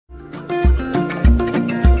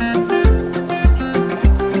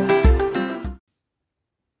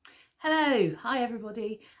Hello, hi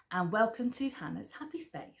everybody, and welcome to Hannah's Happy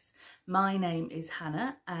Space. My name is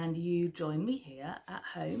Hannah and you join me here at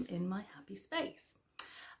home in my happy space.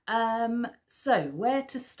 So where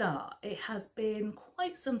to start? It has been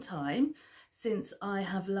quite some time since I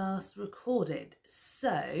have last recorded.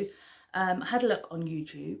 So I had a look on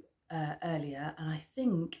YouTube earlier and I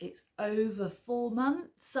think it's over 4 months,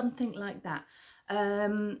 something like that.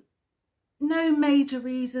 No major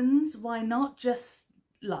reasons why not, just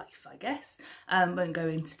life, I guess. Won't go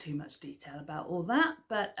into too much detail about all that,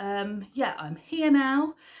 but yeah, I'm here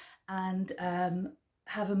now and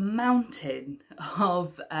have a mountain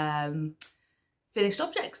of finished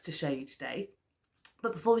objects to show you today.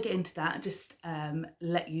 But before we get into that, just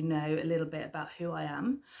let you know a little bit about who I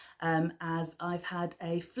am, as I've had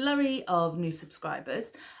a flurry of new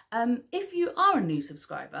subscribers. If you are a new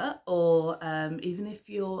subscriber, or even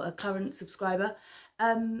if you're a current subscriber,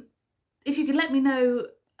 if you could let me know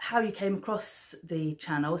how you came across the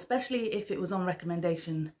channel, especially if it was on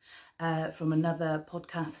recommendation from another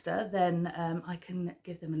podcaster, then I can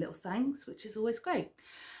give them a little thanks, which is always great.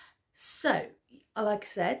 So, like I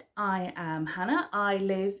said, I am Hannah. I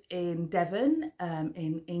live in Devon,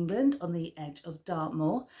 in England, on the edge of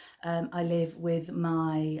Dartmoor. I live with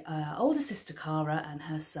my older sister Cara and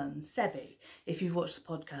her son Sebi. If you've watched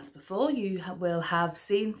the podcast before, you will have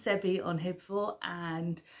seen Sebi on here before,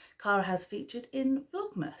 and Cara has featured in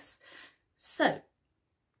Vlogmas. So,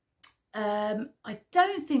 I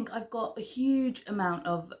don't think I've got a huge amount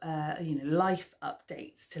of life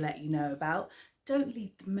updates to let you know about. Don't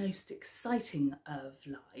lead the most exciting of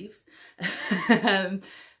lives,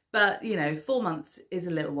 but 4 months is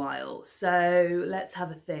a little while, so let's have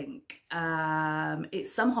a think.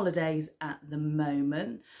 It's some holidays at the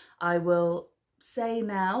moment. I will say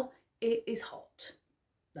now it is hot.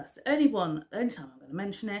 That's the only time I'm going to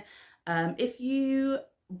mention it. If you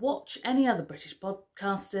watch any other British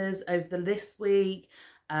podcasters over this week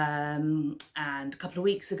and a couple of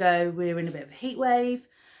weeks ago, we were in a bit of a heat wave.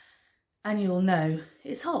 And you'll know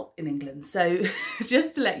it's hot in England. So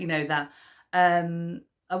just to let you know that,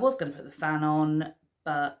 I was going to put the fan on,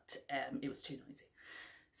 but it was too noisy.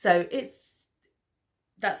 So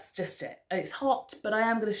that's just it. It's hot, but I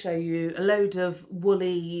am going to show you a load of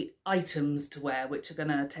woolly items to wear, which are going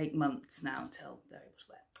to take months now until they're able to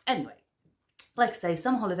wear. Anyway, like I say,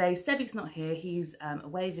 some holidays. Sebi's not here. He's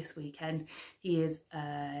away this weekend. He is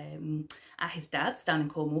at his dad's down in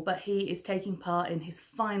Cornwall, but he is taking part in his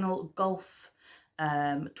final golf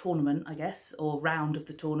tournament, I guess, or round of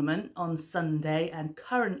the tournament on Sunday. And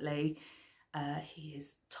currently he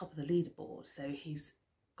is top of the leaderboard. So he's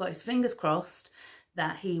got his fingers crossed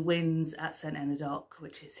that he wins at St Enodoc,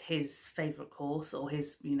 which is his favourite course, or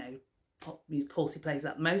his, course he plays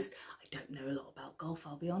at most. I don't know a lot about golf,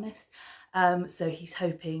 I'll be honest. So he's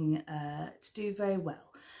hoping to do very well.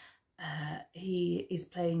 He is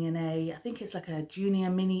playing in I think it's like a junior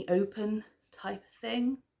mini open type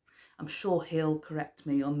thing. I'm sure he'll correct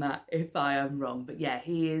me on that if I am wrong. But yeah,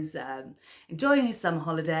 he is enjoying his summer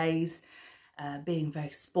holidays, being very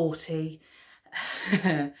sporty.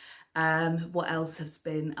 What else has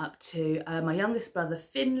been up to? My youngest brother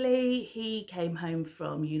Finley, he came home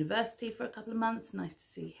from university for a couple of months. Nice to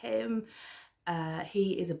see him.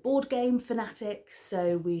 He is a board game fanatic,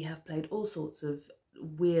 so we have played all sorts of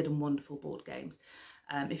weird and wonderful board games.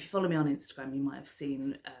 If you follow me on Instagram, you might have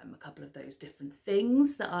seen a couple of those different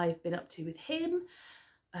things that I've been up to with him.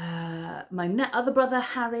 My other brother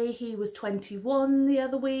Harry, he was 21 the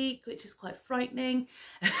other week, which is quite frightening.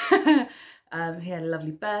 He had a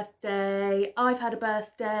lovely birthday. I've had a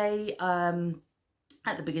birthday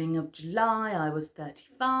at the beginning of July. I was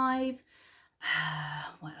 35.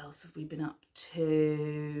 What else have we been up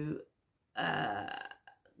to?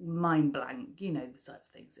 Mind blank, the type of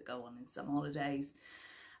things that go on in some holidays.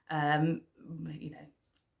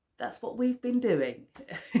 That's what we've been doing.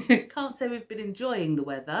 Can't say we've been enjoying the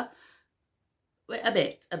weather. A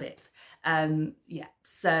bit. Yeah,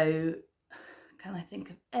 so can I think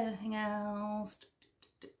of anything else?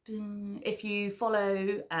 If you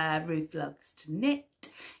follow Ruth Loves to Knit,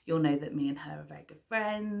 you'll know that me and her are very good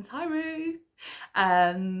friends. Hi Ruth.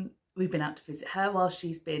 We've been out to visit her while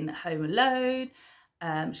she's been home alone.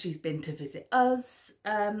 She's been to visit us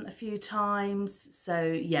a few times. So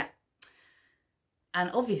yeah. And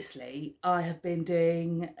obviously I have been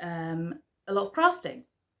doing a lot of crafting.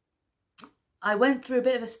 I went through a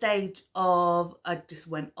bit of a stage of, I just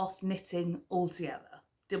went off knitting altogether.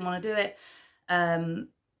 Didn't want to do it.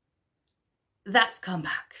 That's come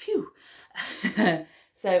back. Phew.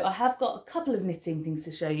 So I have got a couple of knitting things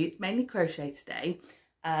to show you. It's mainly crochet today.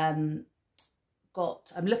 I'm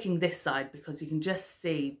looking this side because you can just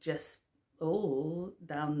see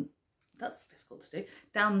down, that's difficult to do,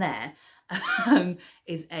 down there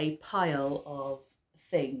is a pile of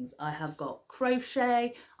things. I have got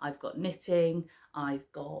crochet, I've got knitting,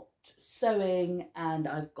 I've got sewing, and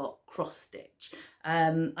I've got cross stitch.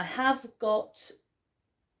 I have got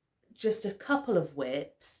just a couple of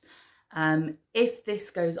whips. If this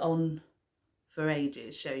goes on for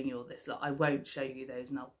ages showing you all this lot, I won't show you those,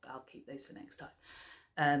 and I'll keep those for next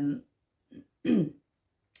time.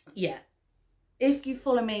 Yeah, if you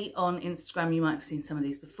follow me on Instagram, you might have seen some of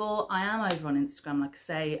these before. I am over on Instagram, like I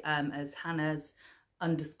say, as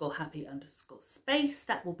Hannah's_happy_space.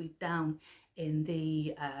 That will be down in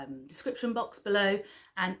the description box below,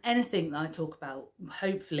 and anything that I talk about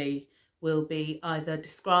hopefully will be either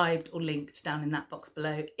described or linked down in that box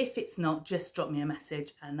below. If it's not, just drop me a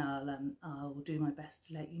message and I'll do my best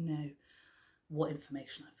to let you know what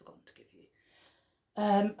information I've forgotten to give you.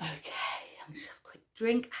 Okay, I'm just have a quick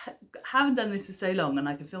drink. I haven't done this for so long and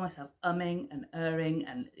I can feel myself umming and erring,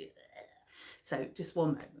 and so just one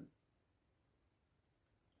moment.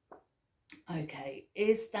 Okay,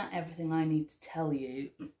 is that everything I need to tell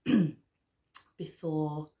you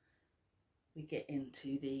before we get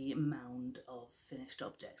into the mound of finished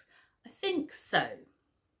objects? I think so.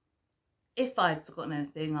 If I've forgotten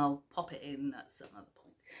anything, I'll pop it in at some other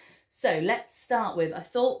point. So let's start with, I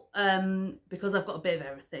thought, because I've got a bit of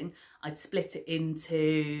everything, I'd split it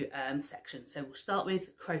into sections. So we'll start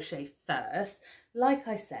with crochet first. Like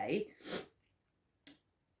I say,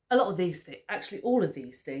 a lot of these things, actually all of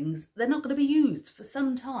these things, they're not going to be used for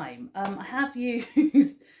some time. I have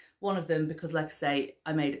used one of them because, like I say,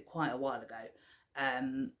 I made it quite a while ago.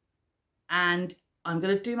 And I'm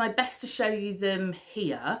going to do my best to show you them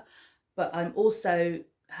here, but I'm also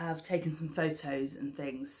have taken some photos and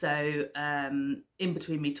things. So in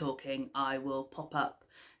between me talking, I will pop up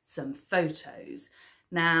some photos.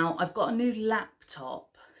 Now, I've got a new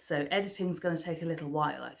laptop, so editing's going to take a little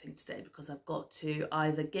while, I think, today, because I've got to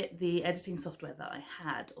either get the editing software that I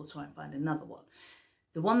had or try and find another one.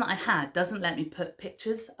 The one that I had doesn't let me put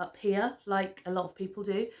pictures up here like a lot of people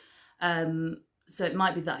do. So it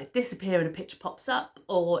might be that I disappear and a picture pops up,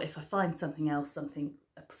 or if I find something else, a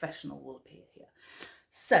professional will appear here.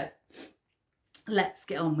 So let's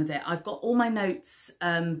get on with it. I've got all my notes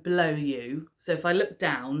below you. So if I look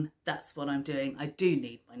down, that's what I'm doing. I do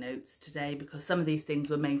need my notes today because some of these things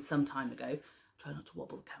were made some time ago. Try not to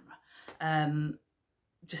wobble the camera.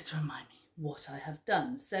 Just to remind me what I have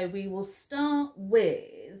done. So we will start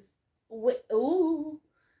with ooh,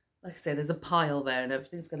 like I said, there's a pile there and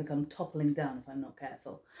everything's going to come toppling down if I'm not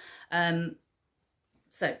careful.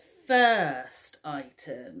 So first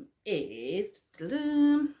item is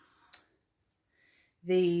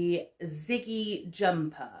the Ziggy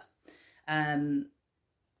jumper.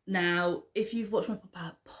 Now, if you've watched my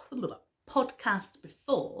podcast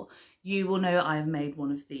before, you will know I have made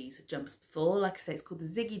one of these jumpers before. Like I say, it's called the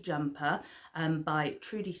Ziggy jumper by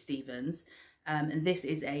Trudy Stevens. And this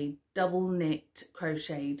is a double knit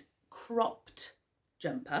crocheted cropped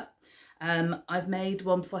jumper. I've made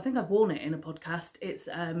one before. I think I've worn it in a podcast. It's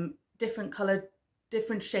different coloured,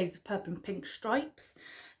 different shades of purple and pink stripes.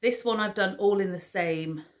 This one I've done all in the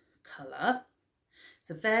same colour. It's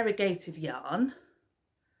a variegated yarn.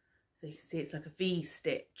 So you can see it's like a V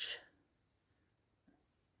stitch.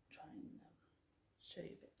 Try and show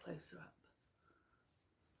you a bit closer up.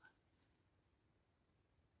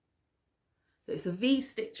 So it's a V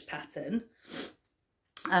stitch pattern.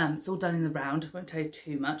 It's all done in the round. I won't tell you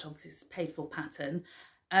too much. Obviously it's a paid for pattern.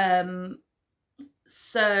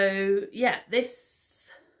 So yeah, this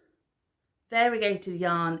variegated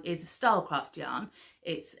yarn is a Stylecraft yarn.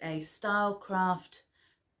 It's a Stylecraft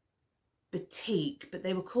Batik, but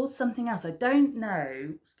they were called something else. I don't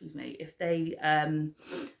know, excuse me, if they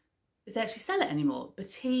actually sell it anymore.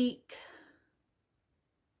 Batik,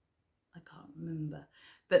 I can't remember.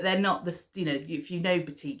 But they're not the, you know, if you know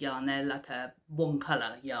Batik yarn, they're like a one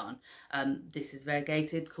colour yarn. This is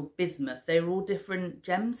variegated, called Bismuth. They were all different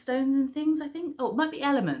gemstones and things, I think. Oh, it might be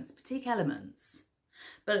elements, Batik elements.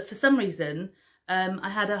 But for some reason, I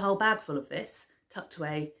had a whole bag full of this tucked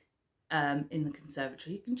away in the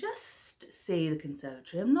conservatory. You can just see the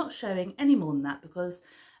conservatory. I'm not showing any more than that because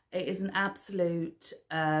it is an absolute,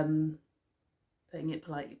 putting it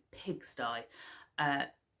politely, pigsty.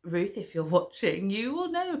 Ruth, if you're watching, you will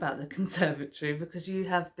know about the conservatory because you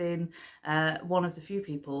have been one of the few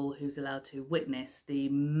people who's allowed to witness the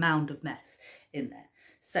mound of mess in there.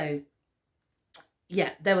 So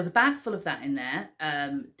yeah, there was a bag full of that in there,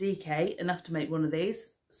 DK, enough to make one of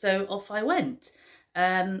these. So off I went.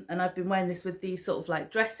 And I've been wearing this with these sort of like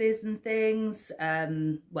dresses and things.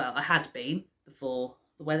 Well, I had been before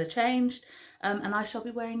the weather changed, and I shall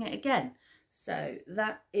be wearing it again. So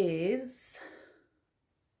that is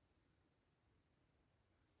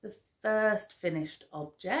the first finished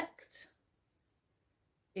object,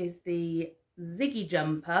 is the Ziggy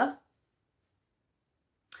jumper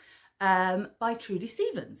by Trudy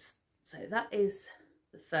Stevens. So that is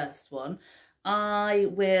the first one. I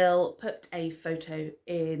will put a photo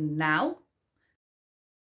in now.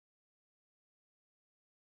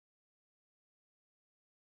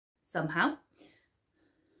 Somehow,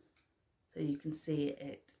 so you can see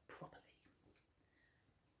it properly.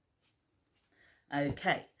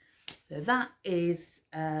 Okay, so that is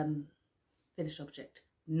finished object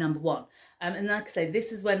number one. And like I say,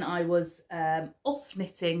 this is when I was off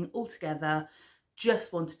knitting altogether,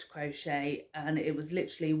 just wanted to crochet, and it was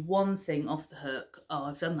literally one thing off the hook. Oh,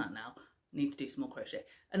 I've done that now. Need to do some more crochet.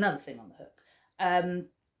 Another thing on the hook.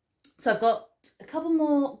 So I've got a couple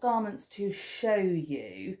more garments to show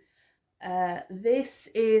you. This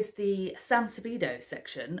is the Sam Sabido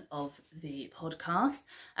section of the podcast.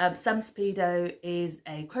 Sam Sabido is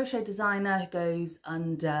a crochet designer who goes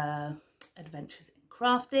under Adventures in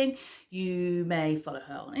Crafting. You may follow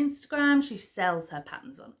her on Instagram. She sells her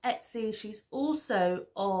patterns on Etsy. She's also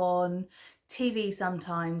on TV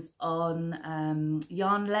sometimes on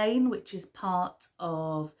Yarn Lane, which is part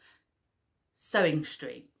of Sewing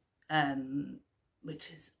Street,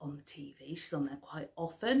 which is on the TV. She's on there quite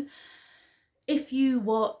often. If you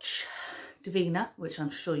watch Davina, which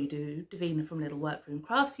I'm sure you do, Davina from Little Workroom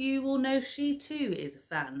Crafts, you will know she too is a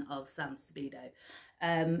fan of Sam Sabido.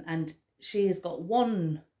 And she has got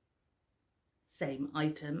one same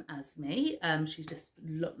item as me. She's just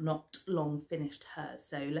not long finished hers.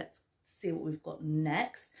 So let's see what we've got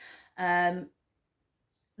next.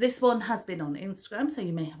 This one has been on Instagram, so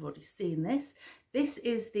you may have already seen this. This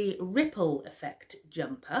is the Ripple Effect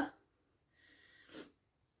jumper.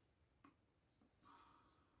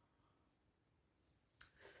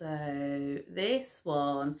 So this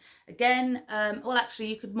one, again, well actually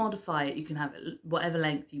you could modify it. You can have it whatever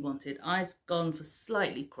length you wanted. I've gone for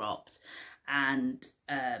slightly cropped and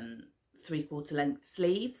 3/4 length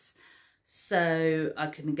sleeves. So I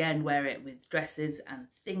can again wear it with dresses and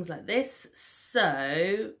things like this.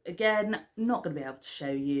 So again, not going to be able to show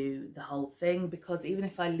you the whole thing because even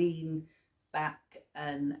if I lean back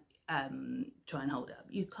and try and hold it up,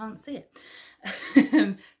 you can't see it.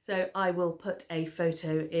 So I will put a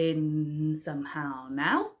photo in somehow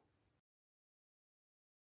now.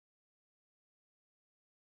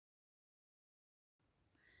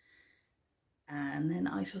 And then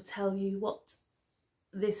I shall tell you what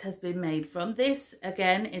this has been made from. This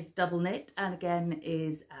again is double knit and again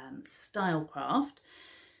is Stylecraft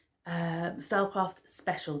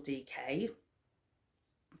Special DK.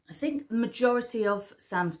 I think the majority of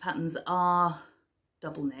Sam's patterns are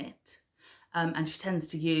double knit, and she tends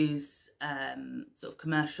to use sort of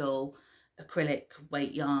commercial acrylic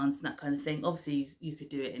weight yarns and that kind of thing. Obviously you could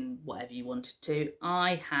do it in whatever you wanted to.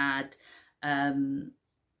 I had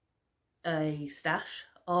a stash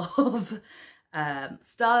of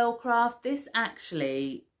Stylecraft. This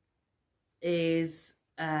actually is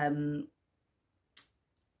not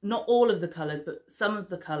all of the colours, but some of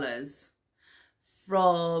the colours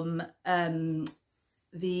from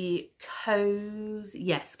the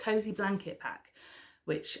Cozy Blanket Pack,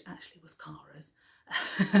 which actually was Cara's.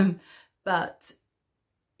 But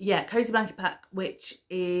yeah, Cozy Blanket Pack, which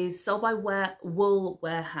is sold by Wool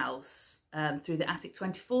Warehouse through the Attic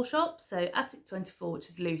 24 shop. So Attic 24, which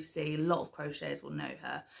is Lucy, a lot of crocheters will know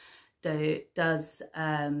her, does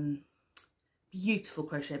beautiful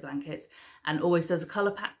crochet blankets and always does a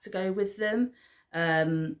colour pack to go with them.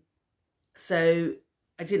 So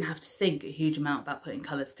I didn't have to think a huge amount about putting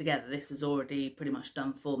colours together. This was already pretty much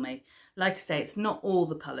done for me. Like I say, it's not all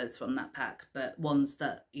the colours from that pack, but ones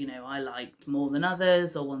that, you know, I liked more than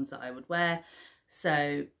others or ones that I would wear.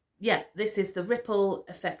 So yeah, this is the Ripple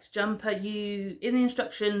Effect jumper. In the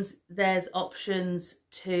instructions, there's options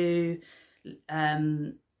to, what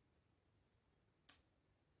am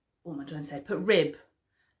I trying to say? Put rib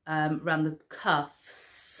around the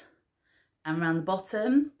cuffs and around the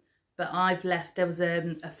bottom. But I've left, there was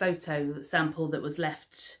a photo sample that was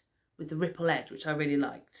left with the ripple edge, which I really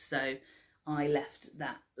liked. So I left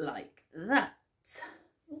that like that.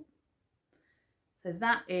 So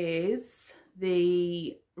that is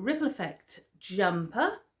the Ripple Effect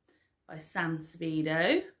jumper by Sam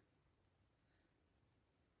Sabido.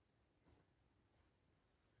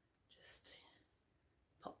 Just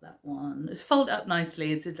pop that one, fold it up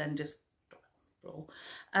nicely and then just drop it on the floor.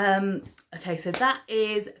 Okay, so that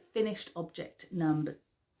is finished object number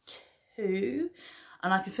 2.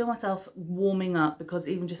 and I can feel myself warming up because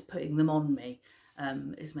even just putting them on me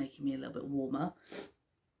is making me a little bit warmer.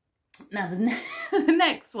 Now the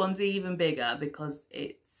next one's even bigger because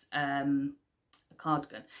it's a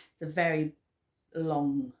cardigan. It's a very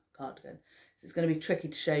long cardigan, so it's going to be tricky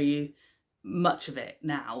to show you much of it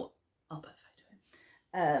now. I'll put a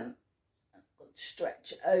photo in.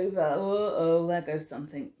 Stretch over. Oh, there goes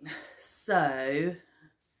something. So,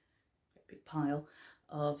 big pile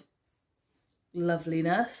of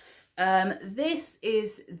loveliness. This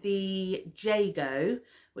is the JAYGO,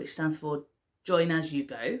 which stands for Join As You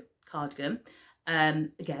Go cardigan.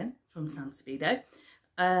 Again, from Sabido.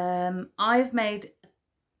 I've made a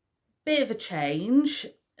bit of a change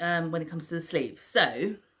when it comes to the sleeves.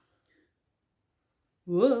 So,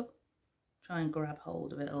 whoa, try and grab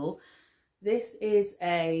hold of it all. This is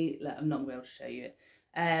I'm not going to be able to show you it.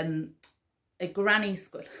 A granny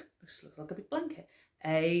square, this looks like a big blanket.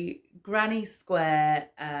 A granny square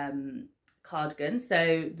cardigan.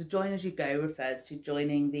 So the Join As You Go refers to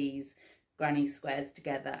joining these granny squares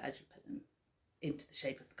together as you put them into the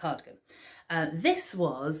shape of the cardigan. This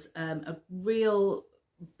was a real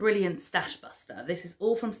brilliant stash buster. This is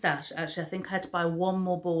all from Stash. Actually, I think I had to buy one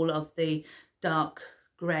more ball of the dark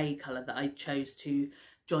grey colour that I chose to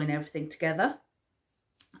join everything together.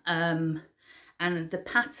 And the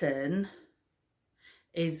pattern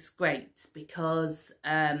is great because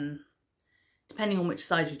depending on which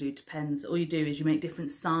size you do, depends. All you do is you make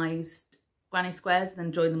different sized granny squares and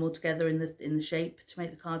then join them all together in the shape to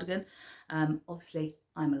make the cardigan. Obviously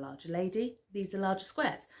I'm a larger lady, these are larger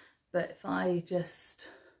squares, but if I just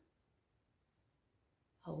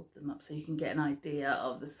hold them up so you can get an idea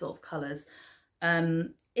of the sort of colours.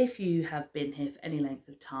 If you have been here for any length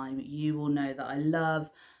of time, you will know that I love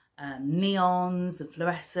neons and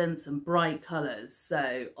fluorescents and bright colours.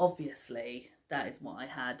 So obviously that is what I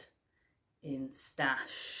had in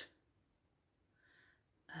Stash.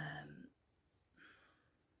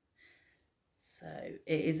 So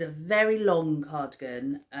it is a very long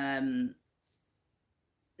cardigan.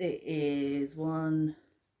 It is 1,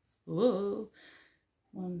 2,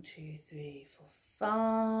 3,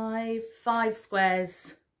 4, 5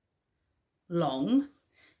 squares long.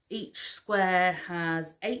 Each square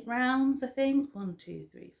has 8 rounds, I think. 1, 2,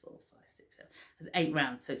 3, 4, 5, 6, 7. Has 8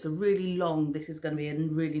 rounds, so it's a really long. This is going to be a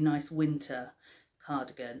really nice winter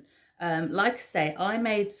cardigan. Like I say, I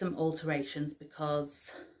made some alterations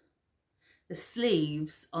because the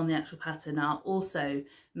sleeves on the actual pattern are also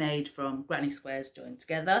made from granny squares joined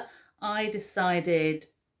together. I decided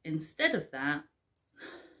instead of that,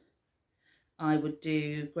 I would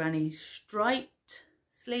do granny striped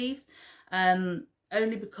sleeves,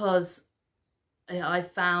 only because I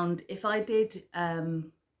found if I did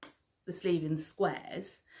the sleeve in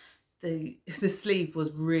squares, the sleeve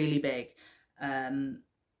was really big, and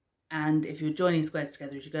if you're joining squares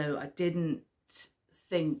together as you go, I didn't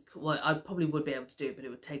think, well, I probably would be able to do it, but it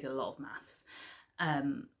would take a lot of maths.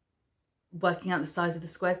 Working out the size of the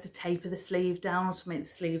squares to taper the sleeve down or to make the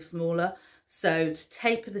sleeve smaller. So to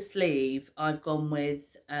taper the sleeve, I've gone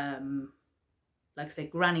with, like I say,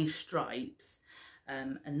 granny stripes,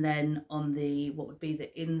 and then on the, what would be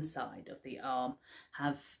the inside of the arm,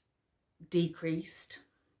 have decreased.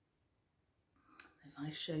 If I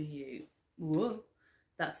show you, whoa,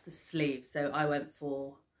 that's the sleeve. So I went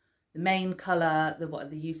for the main colour, what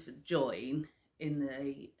they use for the join in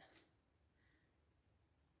the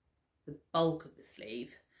bulk of the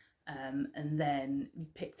sleeve, and then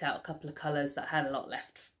picked out a couple of colours that had a lot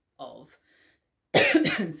left of,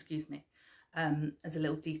 excuse me, as a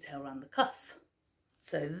little detail around the cuff.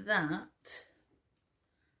 So that,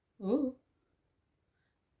 ooh,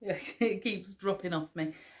 it keeps dropping off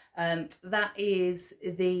me. That is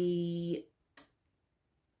the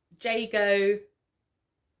JAYGO,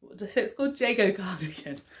 what did I say it's called? JAYGO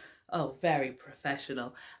cardigan. Oh, very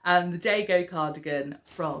professional. The JAYGO cardigan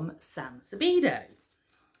from Sabido.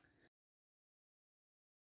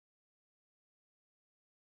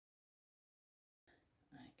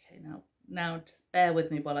 Okay, now just bear with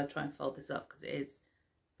me while I try and fold this up because it is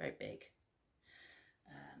very big.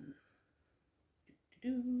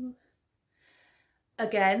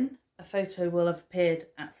 Again, a photo will have appeared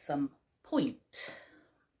at some point.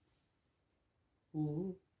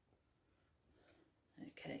 Ooh.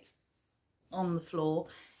 Okay. On the floor,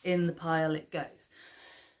 in the pile it goes.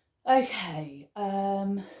 Okay,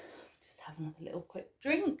 just have another little quick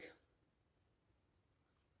drink.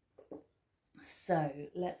 So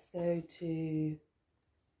let's go to,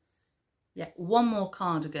 yeah, one more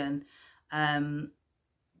cardigan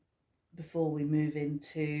before we move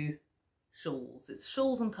into shawls. It's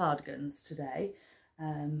shawls and cardigans today.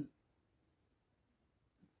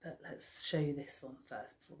 but let's show you this one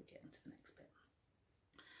first before we get into the next bit.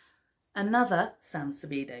 Another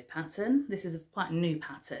Sabido pattern. This is quite a new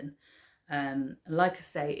pattern. Like I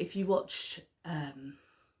say, if you watch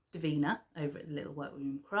Davina over at the Little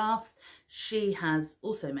Workroom Crafts, she has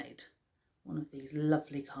also made one of these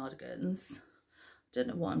lovely cardigans. I don't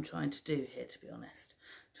know what I'm trying to do here, to be honest.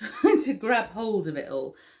 Trying to grab hold of it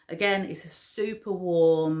all. Again, it's a super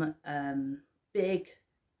warm, big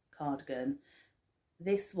cardigan.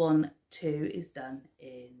 This one too is done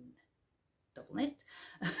in double knit.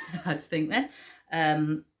 I had to think there.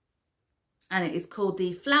 And it is called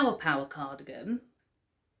the Flower Power cardigan.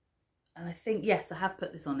 And I think, yes, I have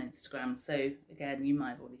put this on Instagram. So again, you might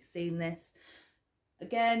have already seen this.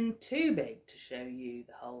 Again, too big to show you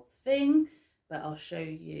the whole thing, but I'll show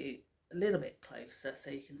you a little bit closer so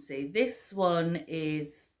you can see. This one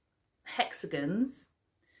is hexagons.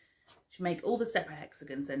 You make all the separate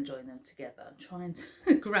hexagons, then join them together. I'm trying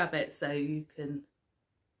to grab it so you can,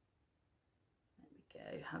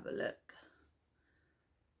 there we go, have a look.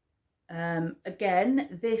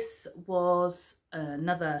 Again, this was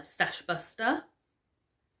another stash buster,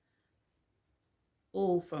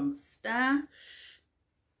 all from Stash.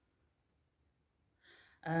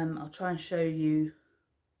 I'll try and show you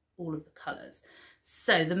all of the colours.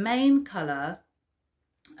 So the main colour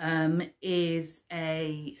is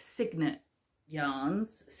a Cygnet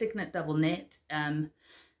yarns, Cygnet double knit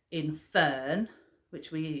in Fern,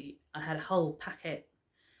 which I had a whole packet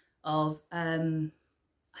of.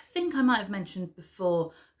 I think I might have mentioned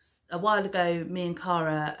before, a while ago, me and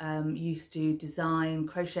Cara used to design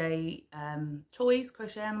crochet toys,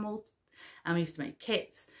 crochet animals, and we used to make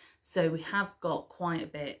kits. So we have got quite a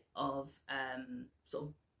bit of sort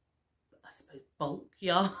of, I suppose, bulk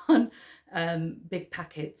yarn, big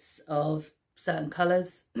packets of certain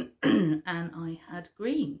colours, and I had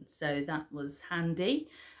green, so that was handy.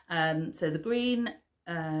 So the green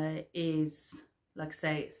is, like I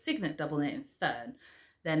say, Cygnet double knit in Fern.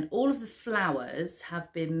 Then all of the flowers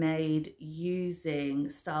have been made using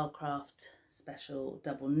Stylecraft Special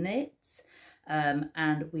double knits,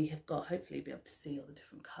 and we have got, hopefully be able to see all the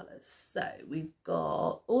different colours. So we've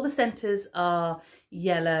got, all the centres are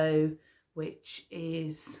yellow, which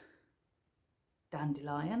is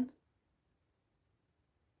Dandelion,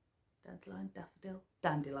 daffodil,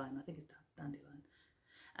 Dandelion, I think it's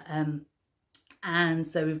Dandelion. And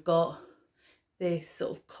so we've got this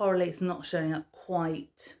sort of corally, it's not showing up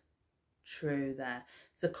quite true there.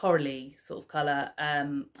 It's a corally sort of colour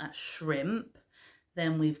at Shrimp.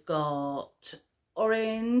 Then we've got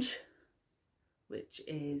orange, which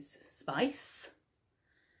is Spice.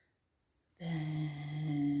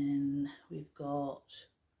 Then we've got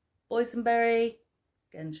Boysenberry,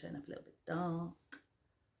 again showing up a little bit dark.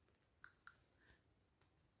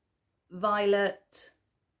 Violet.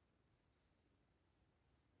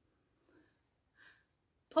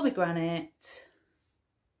 Pomegranate,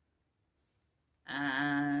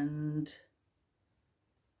 and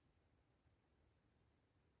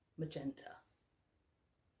Magenta.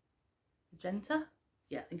 Magenta?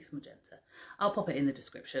 Yeah, I think it's Magenta. I'll pop it in the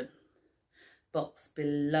description box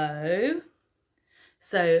below.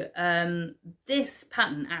 So this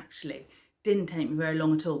pattern actually didn't take me very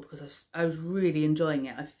long at all, because I was really enjoying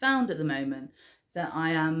it. I found at the moment that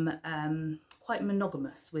I am quite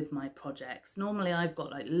monogamous with my projects. Normally I've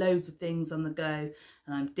got like loads of things on the go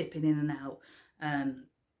and I'm dipping in and out. At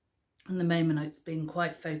the moment it's been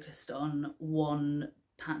quite focused on one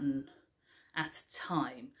pattern at a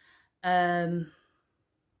time.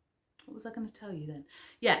 What was I going to tell you then?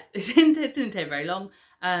 Yeah, it didn't take very long.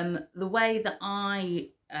 The way that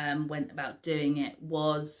I went about doing it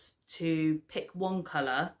was to pick one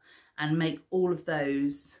colour and make all of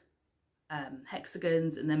those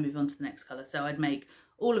hexagons and then move on to the next colour. So I'd make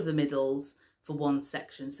all of the middles for one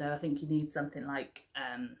section. So I think you need something like,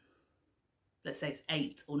 let's say it's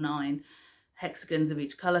 8 or 9 hexagons of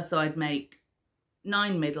each colour. So I'd make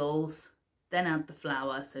 9 middles, then add the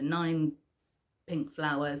flower. So 9 pink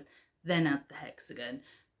flowers, then add the hexagon.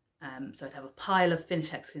 So I'd have a pile of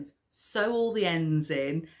finished hexagons, sew all the ends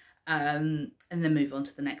in, and then move on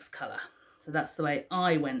to the next colour. So that's the way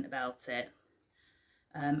I went about it.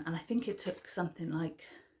 And I think it took something like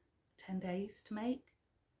 10 days to make.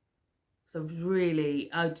 So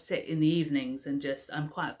really, I'd sit in the evenings and just, I'm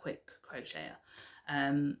quite a quick crocheter,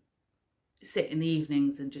 sit in the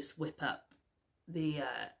evenings and just whip up the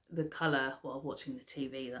colour while watching the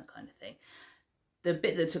TV, that kind of thing. The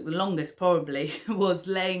bit that took the longest probably was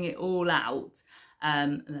laying it all out,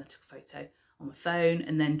 and then I took a photo on my phone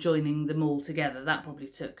and then joining them all together. That probably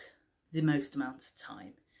took the most amount of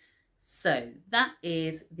time. So that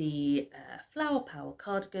is the Flower Power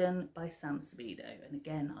cardigan by Sabido, and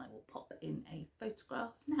again I will pop in a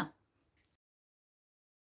photograph now.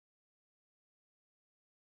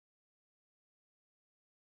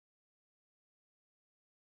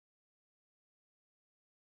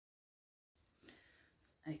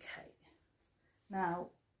 Okay, now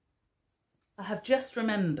I have just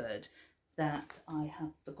remembered that I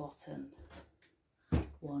have forgotten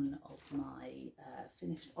one of my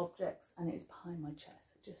finished objects, and it's behind my chair,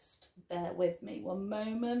 so just bear with me one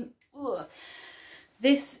moment. Ugh.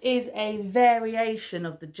 This is a variation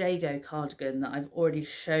of the JAYGO cardigan that I've already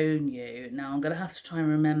shown you. Now I'm going to have to try and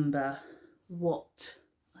remember what,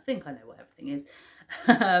 I think I know what everything is,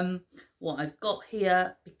 what I've got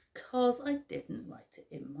here, because I didn't write it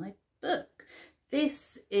in my book.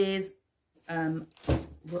 This is, knocking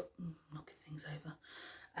things over.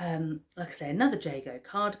 Like I say, another JAYGO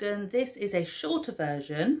cardigan. This is a shorter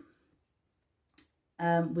version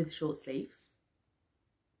with short sleeves.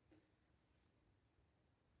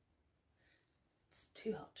 It's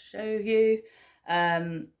too hard to show you.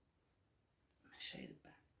 I'll show you the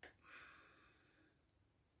back.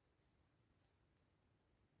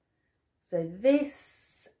 So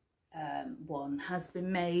this one has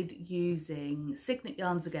been made using Cygnet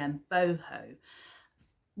yarns again, boho,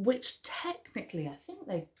 which technically I think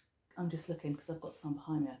I'm just looking because I've got some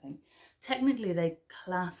behind me, I think. Technically they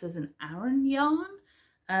class as an Aran yarn,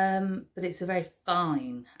 but it's a very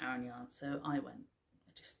fine Aran yarn, so I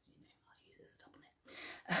just, I'll use it as a double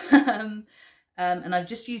knit. And I've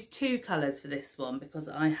just used two colours for this one because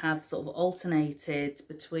I have sort of alternated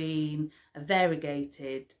between a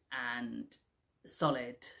variegated and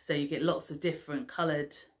solid, so you get lots of different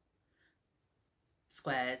coloured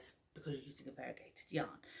squares because you're using a variegated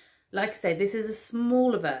yarn. Like I say, this is a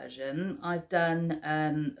smaller version. I've done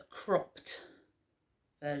a cropped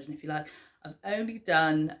version, if you like. I've only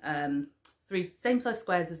done 3 same size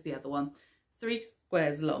squares as the other one, 3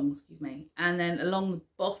 squares long, excuse me, and then along the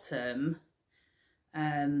bottom,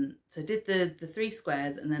 so I did the 3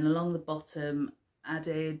 squares, and then along the bottom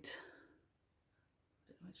added, I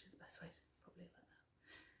don't know which is the best way to, probably like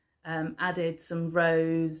that. Added some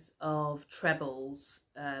rows of trebles,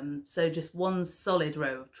 so just one solid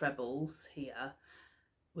row of trebles here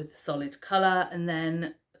with the solid colour, and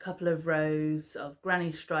then a couple of rows of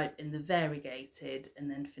granny stripe in the variegated, and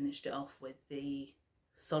then finished it off with the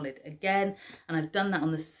solid again. And I've done that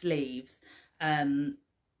on the sleeves. To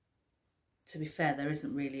be fair, there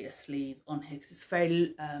isn't really a sleeve on here because it's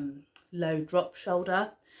very low drop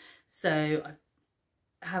shoulder, so I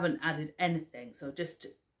haven't added anything. So I've just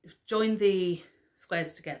joined the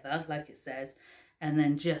squares together like it says, and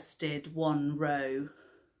then just did one row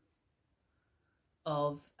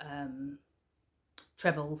of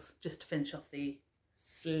trebles just to finish off the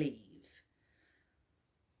sleeve.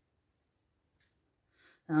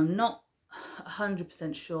 Now I'm not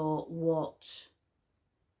 100% sure what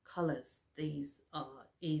colours these are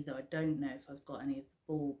either. I don't know if I've got any of the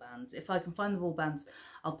ball bands. If I can find the ball bands,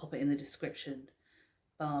 I'll pop it in the description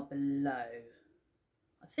bar below.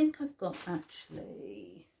 I think I've got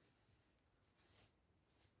actually,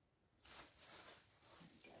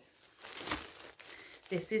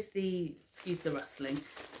 this is the, excuse the rustling,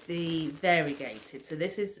 the variegated. So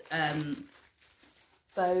this is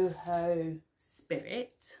Boho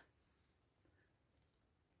Spirit.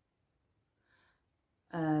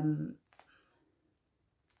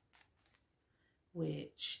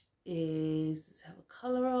 Which is, let's have a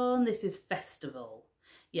colour on, this is Festival.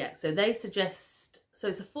 Yeah, so they suggest, so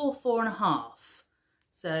it's a 4.5.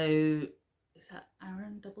 So is that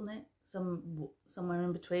Aran double knit? Somewhere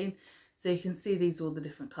in between. So you can see these are all the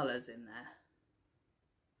different colours in there.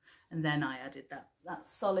 And then I added that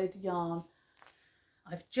solid yarn.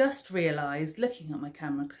 I've just realised, looking at my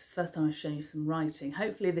camera, because it's the first time I've shown you some writing,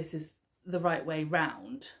 hopefully this is the right way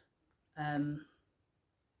round. I've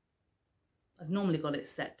normally got it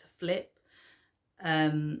set to flip,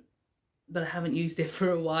 but I haven't used it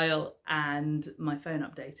for a while, and my phone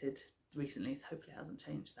updated recently, so hopefully it hasn't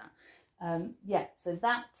changed that. Yeah, so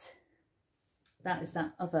that is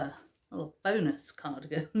that other little bonus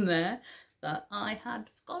cardigan there that I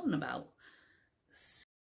had forgotten about.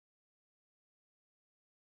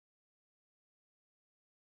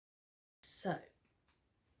 So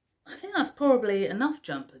I think that's probably enough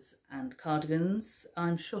jumpers and cardigans.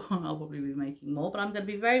 I'm sure I'll probably be making more, but I'm going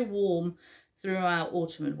to be very warm throughout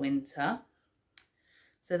autumn and winter.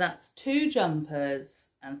 So that's 2 jumpers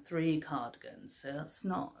and 3 cardigans. So that's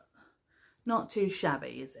not too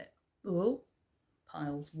shabby, is it? Oh,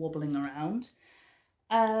 piles wobbling around.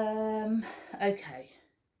 Okay,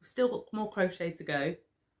 we've still got more crochet to go.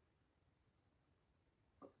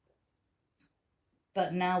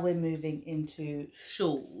 But now we're moving into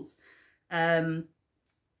shawls. Let's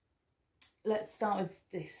start with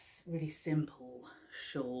this really simple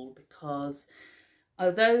shawl, because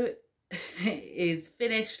although it is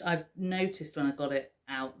finished, I've noticed when I got it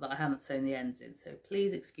out that I haven't sewn the ends in, so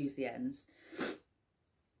please excuse the ends.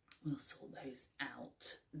 We'll sort those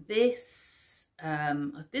out. This, I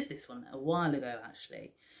did this one a while ago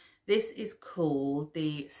actually. This is called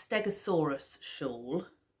the Stegosaurus shawl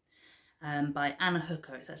by Anna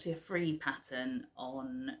Hooker. It's actually a free pattern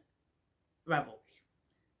on Ravelry.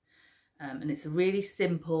 And it's a really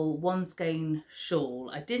simple one skein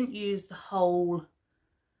shawl. I didn't use the whole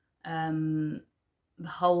skein.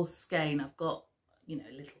 I've got, you know,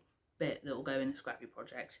 a little bit that will go in a scrappy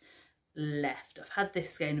project left. I've had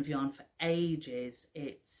this skein of yarn for ages.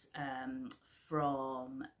 It's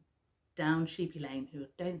from down Sheepy Lane, who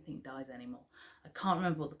I don't think dyes anymore. I can't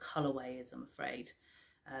remember what the colourway is, I'm afraid.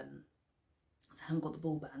 So I haven't got the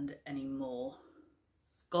ball band anymore.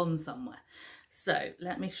 It's gone somewhere. So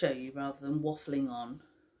let me show you rather than waffling on.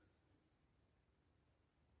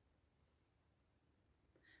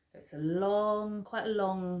 So it's a long, quite a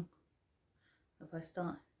long, if I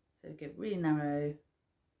start, so get really narrow.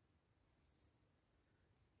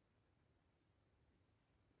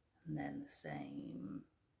 And then the same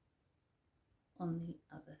on the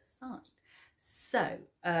other side. So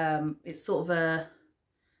it's sort of a,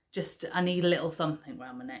 just, I need a little something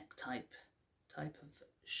around my neck type of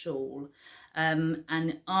shawl. And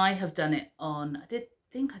I have done it on, I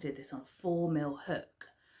think I did this on a 4mm hook,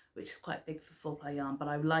 which is quite big for 4-ply yarn, but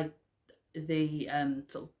I like the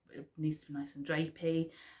sort of, it needs to be nice and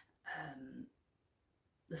drapey.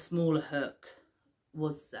 The smaller hook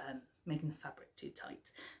was making the fabric too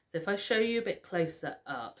tight. So if I show you a bit closer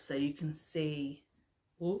up so you can see,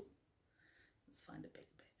 ooh, let's find a bigger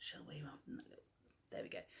bit, shall we, rather than that little, there we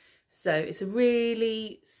go. So it's a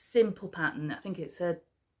really simple pattern. I think it's a,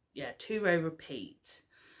 yeah, 2-row repeat.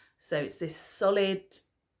 So it's this solid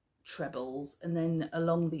trebles, and then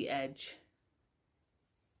along the edge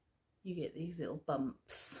you get these little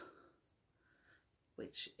bumps,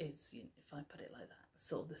 which is, you know, if I put it like that,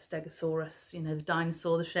 sort of the Stegosaurus, you know, the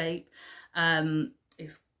dinosaur, the shape.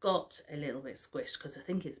 It's got a little bit squished because I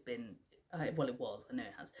think it's been, well, it was, I know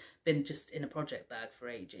it has been just in a project bag for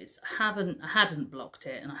ages. I hadn't blocked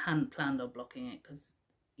it, and I hadn't planned on blocking it because,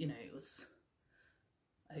 you know, it was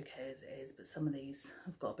okay as it is, but some of these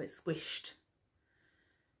have got a bit squished.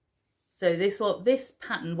 So this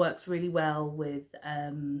pattern works really well with,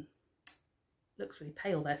 looks really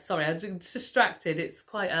pale there, sorry, I'm just distracted. It's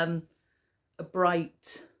quite a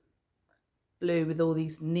bright blue with all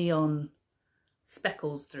these neon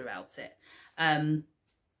speckles throughout it.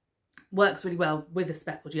 Works really well with a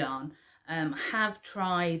speckled yarn. I have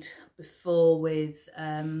tried before with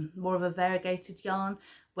more of a variegated yarn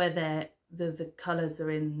where the colours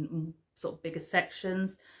are in sort of bigger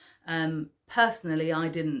sections. Personally, I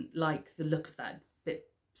didn't like the look of that, bit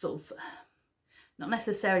sort of, not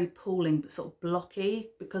necessarily pooling, but sort of blocky,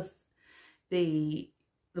 because the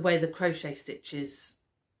way the crochet stitches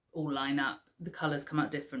all line up, the colours come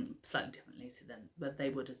out slightly differently to them, but they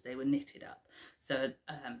would as they were knitted up. So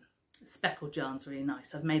speckled yarn's really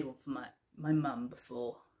nice. I've made one for my mum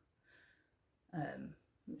before,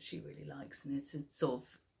 which she really likes, and it's sort of,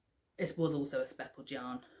 it was also a speckled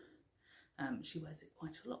yarn. She wears it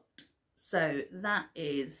quite a lot. So that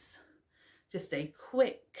is just a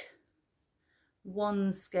quick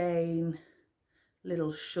one skein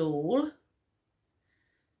little shawl,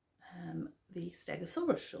 the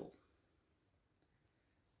Stegosaurus shawl.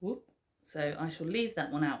 Whoop. So I shall leave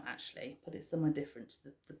that one out actually, put it somewhere different to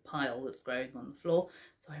the pile that's growing on the floor,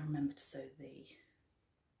 so I remember to sew the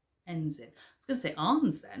ends in. I was going to say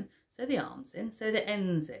arms then, sew the arms in, sew the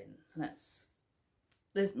ends in.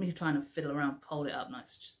 There's me trying to fiddle around, hold it up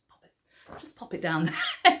nice, just pop it down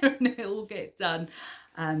there and it will get done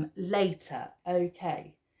later.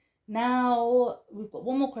 Okay, now we've got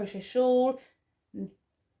one more crochet shawl,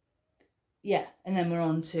 yeah, and then we're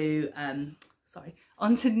on to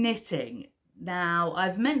onto knitting. Now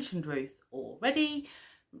I've mentioned Ruth already.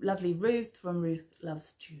 Lovely Ruth from Ruth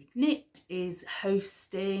Loves to Knit is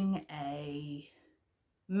hosting a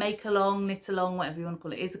make along, knit along, whatever you want to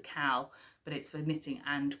call it. It is a cowl, but it's for knitting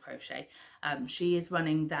and crochet. She is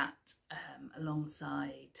running that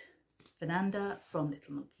alongside Fernanda from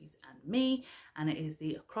Little Monkeys and Me, and it is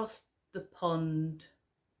the Across the Pond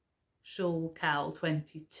Shawl Cowl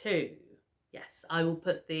 22. Yes, I will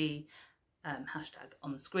put the hashtag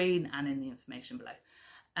on the screen and in the information below.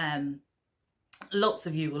 Lots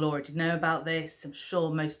of you will already know about this. I'm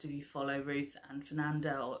sure most of you follow Ruth and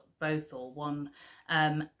Fernanda, or both or one.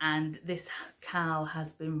 And this cal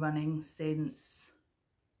has been running since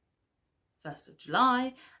 1st of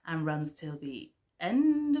July and runs till the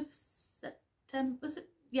end of September. Was it?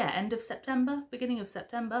 Yeah, end of September, beginning of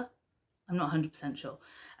September. I'm not 100% sure.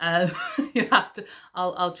 You have to,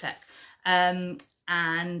 I'll check.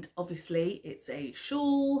 And obviously it's a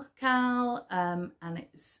shawl cal, and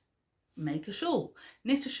it's make a shawl,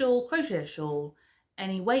 knit a shawl, crochet a shawl,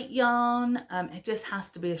 any weight yarn. It just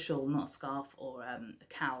has to be a shawl, not a scarf or a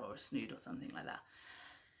cowl or a snood or something like that.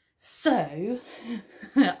 So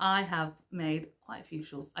I have made quite a few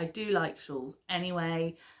shawls. I do like shawls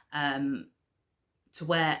anyway, to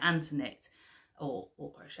wear and to knit or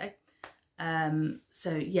crochet.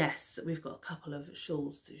 So yes, we've got a couple of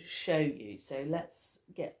shawls to show you. So let's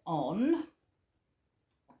get on.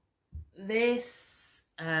 This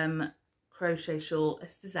crochet shawl,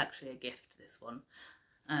 this is actually a gift, this one,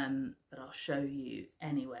 but I'll show you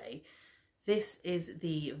anyway. This is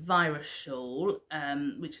the virus shawl,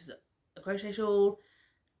 which is a crochet shawl,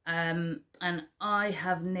 and I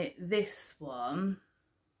have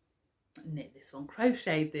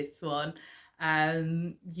crocheted this one,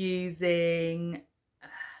 using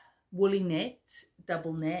woolly knit,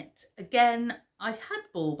 double knit. Again, I had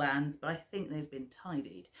ball bands, but I think they've been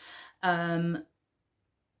tidied. I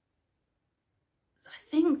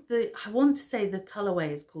think I want to say the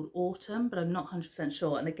colourway is called Autumn, but I'm not 100%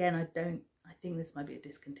 sure. And again, I think this might be a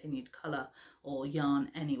discontinued colour or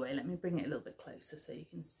yarn anyway. Let me bring it a little bit closer so you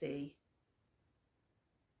can see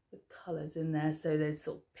the colours in there. So there's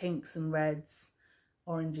sort of pinks and reds,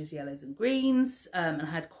 oranges, yellows and greens. And I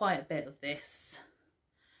had quite a bit of this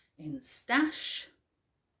in stash.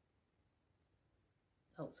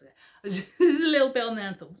 Oh, sorry. There's a little bit on there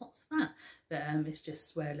and I thought, what's that? But it's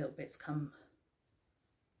just where little bits come.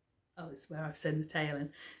 Oh, it's where I've sewn the tail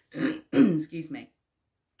in. Excuse me.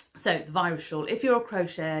 So the virus shawl, if you're a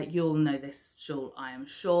crocheter, you'll know this shawl, I am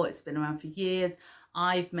sure. It's been around for years.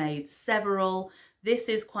 I've made several. This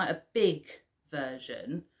is quite a big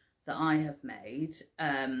version that I have made.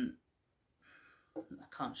 I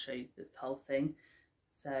can't show you the whole thing.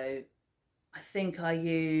 So I think I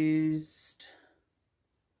used,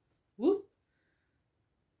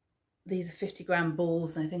 these are 50-gram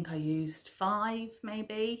balls, and I think I used 5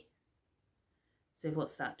 maybe. So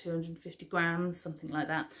what's that, 250 grams, something like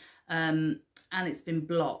that. And it's been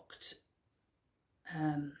blocked,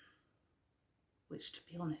 which, to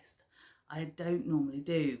be honest, I don't normally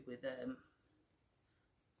do with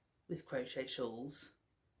crochet shawls.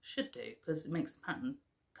 Should do, because it makes the pattern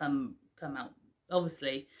come out.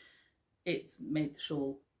 Obviously, it's made the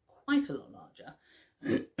shawl quite a lot larger.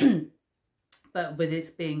 But with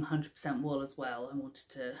it being 100% wool as well, I wanted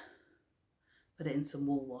to put it in some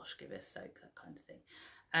wool wash, give it a soak, that kind of thing.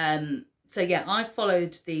 So yeah, I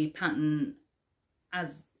followed the pattern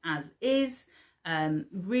as is.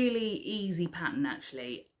 Really easy pattern,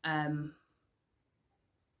 actually.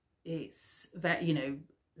 It's very, you know,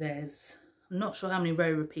 there's, I'm not sure how many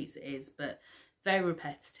row repeats it is, but very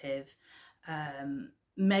repetitive.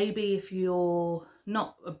 Maybe if you're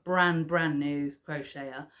not a brand new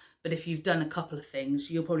crocheter, but if you've done a couple of things,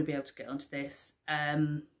 you'll probably be able to get onto this.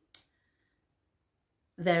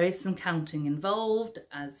 There is some counting involved,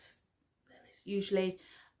 as there is usually.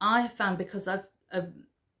 I have found, because I've,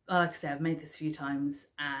 like I say, I've made this a few times,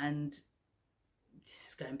 and this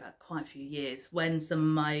is going back quite a few years, when some of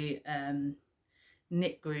my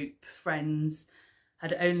knit group friends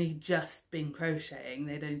had only just been crocheting,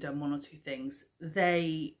 they'd only done 1 or 2 things,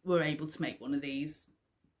 they were able to make one of these,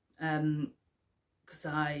 because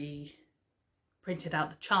I printed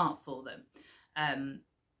out the chart for them.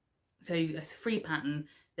 So it's a free pattern.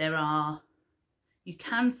 You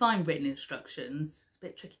can find written instructions. It's a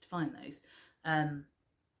bit tricky to find those.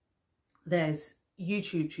 There's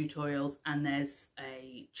YouTube tutorials and there's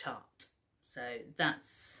a chart. So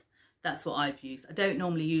that's what I've used. I don't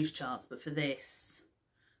normally use charts, but for this,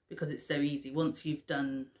 because it's so easy, once you've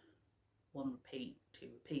done 1 repeat, 2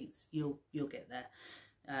 repeats, you'll get there.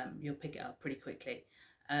 You'll pick it up pretty quickly.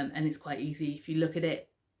 And it's quite easy if you look at it.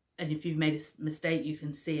 And if you've made a mistake, you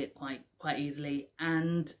can see it quite easily.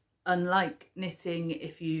 And unlike knitting,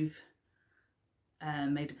 if you've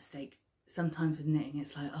made a mistake, sometimes with knitting,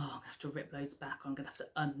 it's like, oh, I'm going to have to rip loads back, or I'm going to have to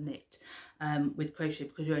unknit. With crochet,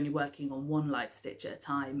 because you're only working on 1 live stitch at a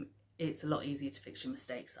time, it's a lot easier to fix your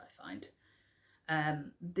mistakes, I find.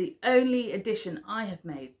 The only addition I have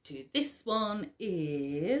made to this one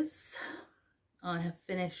is I have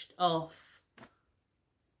finished off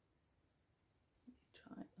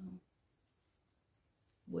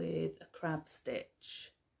with a crab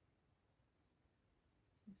stitch.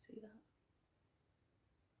 You see that?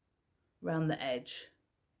 Around the edge,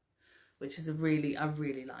 which is I really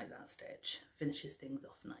like that stitch. Finishes things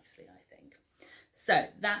off nicely, I think. So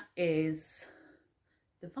that is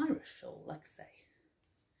the virus shawl, like I say.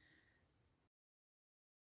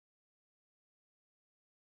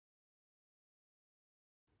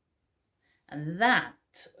 And that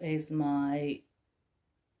is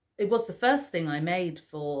it was the first thing I made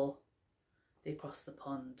for the Across the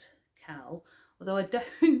Pond cowl, although I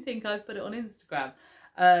don't think I've put it on Instagram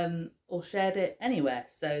or shared it anywhere,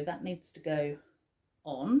 so that needs to go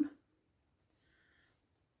on.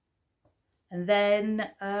 And then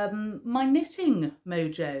my knitting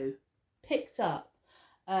mojo picked up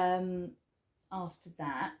after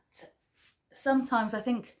that. Sometimes I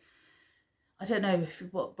think, I don't know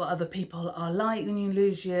what other people are like when you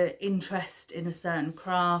lose your interest in a certain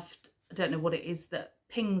craft. I don't know what it is that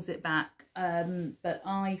pings it back, but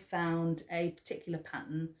I found a particular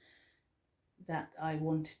pattern that I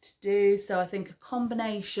wanted to do. So I think a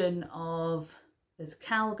combination of, there's a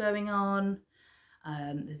cowl going on,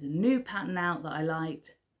 there's a new pattern out that I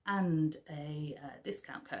liked, and a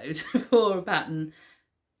discount code for a pattern.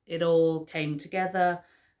 It all came together,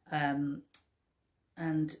 and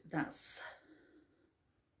that's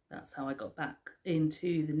how I got back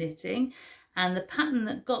into the knitting. And the pattern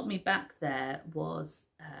that got me back there was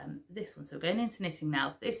this one. So we're going into knitting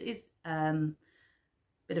now. This is a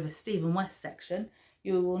bit of a Stephen West section.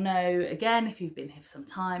 You will know, again, if you've been here for some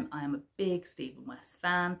time, I am a big Stephen West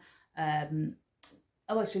fan.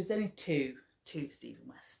 Oh, actually, there's only two Stephen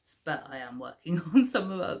Wests, but I am working on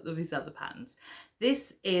some of his other patterns.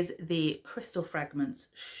 This is the Crystal Fragments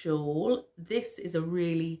shawl. This is a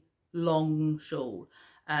really long shawl.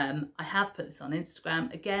 I have put this on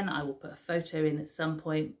Instagram. Again, I will put a photo in at some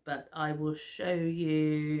point, but I will show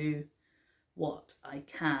you what I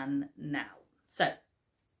can now. So,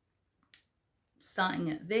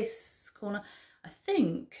 starting at this corner, I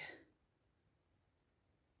think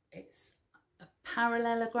it's a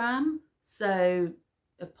parallelogram. So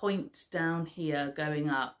a point down here going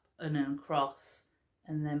up and then across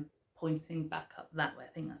and then pointing back up that way.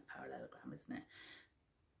 I think that's parallelogram, isn't it?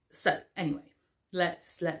 So anyway,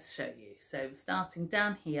 let's show you. So starting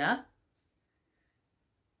down here,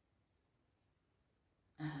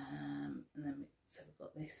 and then so we've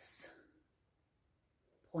got this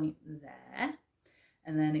point there,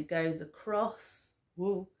 and then it goes across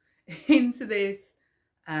into this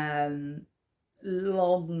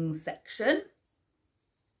long section,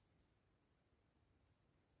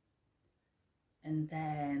 and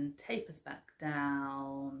then tapers back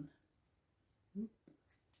down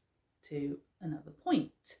to another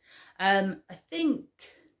point. I think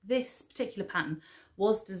this particular pattern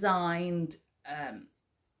was designed,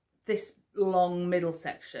 this long middle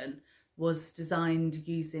section was designed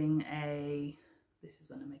using this is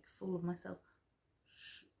when I make a fool of myself,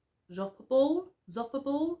 zopper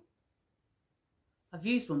ball. I've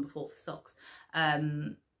used one before for socks.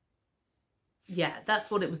 Yeah, that's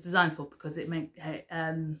what it was designed for, because it get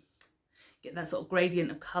that sort of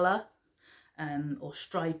gradient of colour or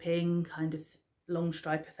striping, kind of long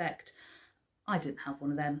stripe effect. I didn't have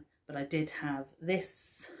one of them, but I did have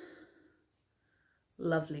this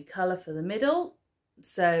lovely colour for the middle.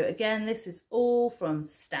 So again, this is all from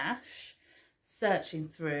Stash, searching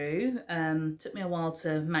through. Took me a while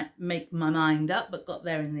to make my mind up, but got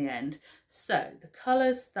there in the end. So the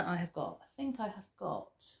colours that I have got, I think I have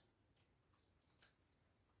got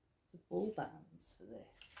the ball bands for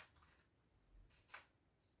this.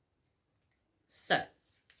 So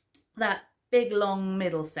that big long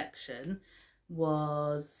middle section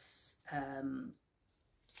was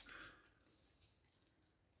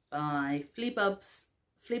by Fleabubs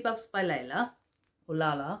by Layla, or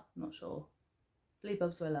Lala, I'm not sure.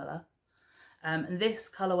 Fleabubs by Lala. And this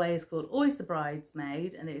colourway is called Always the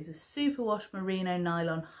Bridesmaid, and it is a superwash merino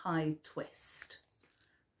nylon high twist.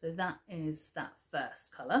 So that is that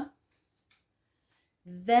first colour.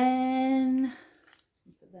 Then,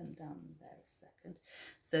 put them down there a second.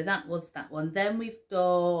 So that was that one. Then we've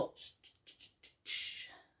got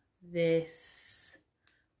this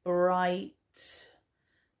bright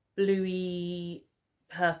bluey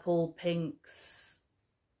purple pinks,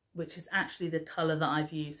 which is actually the colour that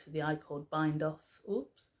I've used for the I-cord bind off.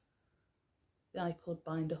 Oops. The I-cord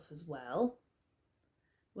bind off as well.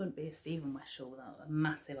 Wouldn't be a Stephen West shawl without a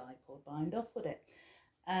massive I-cord bind off, would it?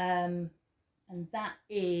 And that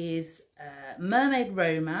is Mermaid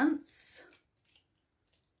Romance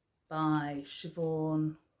by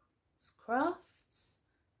Siobhan's Crafts.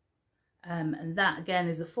 And that again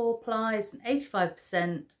is a 4-ply, it's an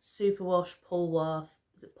 85% superwash Polwarth,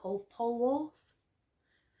 is it Polwarth?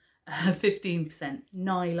 15%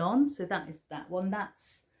 nylon, so that is that one.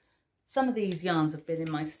 That's, some of these yarns have been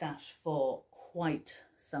in my stash for quite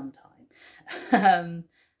some time.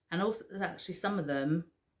 And also actually some of them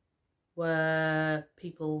were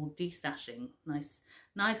people destashing,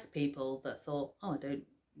 nice people that thought, oh, I don't,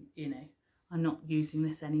 you know, I'm not using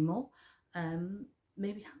this anymore.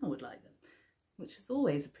 Maybe Hannah would like them, which is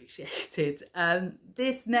always appreciated.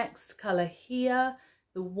 This next colour here,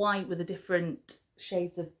 the white with the different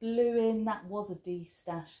shades of blue in, that was a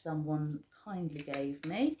destash someone kindly gave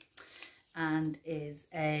me, and is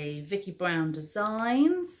a Vicky Brown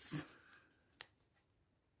Designs,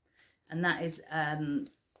 and that is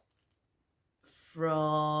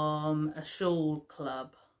from a Shawl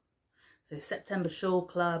club, so September Shawl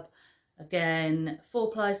Club. Again,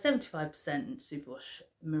 4-ply, 75% superwash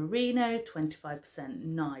merino, 25%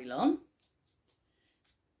 nylon.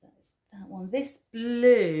 That is that one. This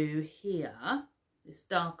blue here, this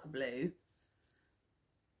darker blue,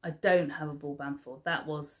 I don't have a ball band for. That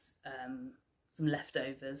was some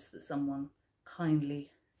leftovers that someone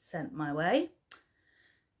kindly sent my way.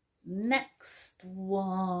 Next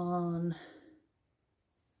one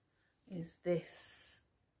is this.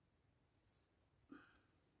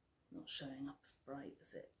 Not showing up as bright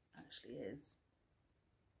as it actually is.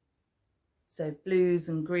 So blues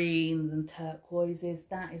and greens and turquoises.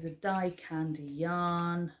 That is a dye candy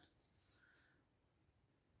yarn.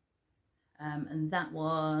 And that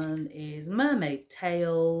one is Mermaid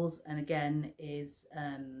Tails, and again is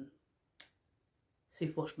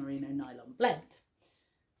superwash merino nylon blend.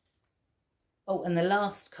 Oh, and the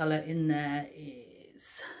last colour in there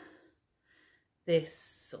is this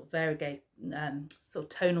sort of variegated, sort of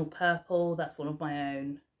tonal purple. That's one of my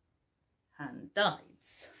own hand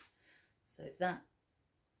dyes. So that,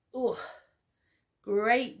 oh,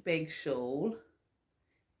 great big shawl.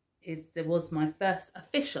 There was my first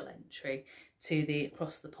official entry to the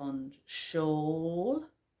Across the Pond shawl.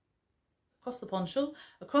 Across the Pond shawl?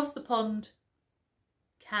 Across the Pond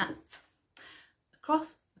cat.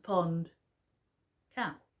 Across the Pond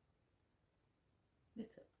cow.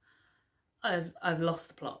 I've lost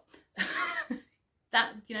the plot.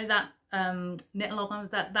 That, you know, that knit along,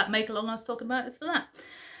 that make along I was talking about is for that.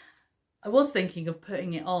 I was thinking of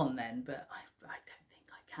putting it on then, but I don't think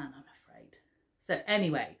I can, I'm afraid. So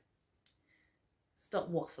anyway, stop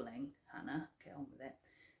waffling, Hannah, get on with it.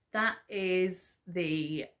 That is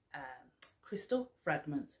the Crystal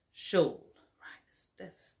Fragments shawl.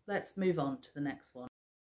 Right, let's move on to the next one.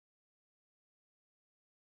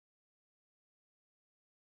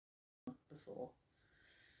 Before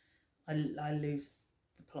I lose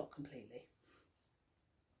the plot completely.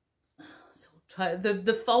 So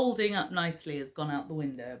the folding up nicely has gone out the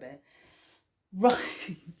window a bit.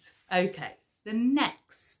 Right, okay. The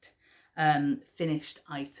next finished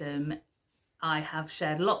item, I have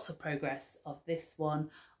shared lots of progress of this one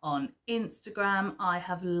on Instagram. I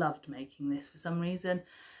have loved making this for some reason.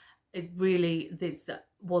 This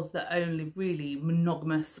was the only really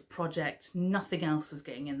monogamous project. Nothing else was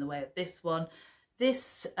getting in the way of this one.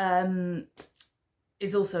 This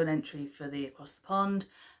is also an entry for the Across the Pond,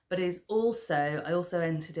 but I also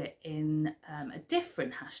entered it in a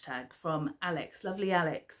different hashtag from Alex, lovely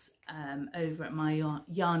Alex, over at my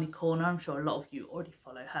Yarny Corner. I'm sure a lot of you already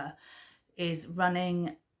follow her. Is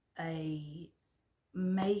running a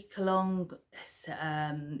make along,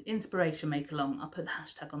 inspiration make along. I'll put the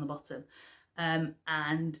hashtag on the bottom,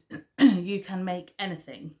 and you can make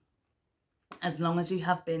anything as long as you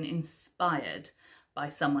have been inspired by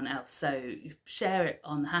someone else. So you share it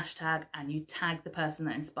on the hashtag and you tag the person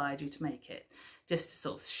that inspired you to make it, just to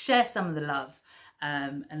sort of share some of the love,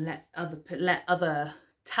 and let other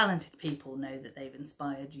talented people know that they've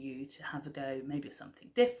inspired you to have a go, maybe something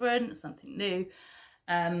different, something new.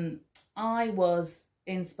 I was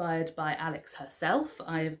inspired by Alex herself.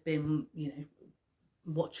 I have been, you know,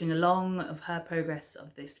 watching along of her progress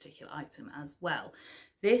of this particular item as well.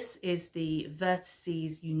 This is the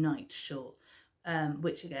Vertices Unite shawl,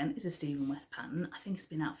 which again is a Stephen West pattern. I think it's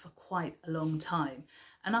been out for quite a long time,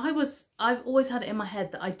 and I've always had it in my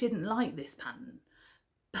head that I didn't like this pattern,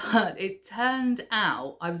 but it turned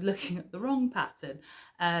out I was looking at the wrong pattern.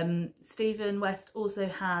 Stephen West also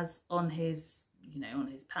has on his, on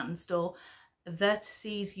his pattern store, a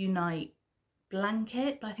Vertices Unite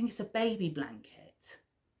blanket, but I think it's a baby blanket.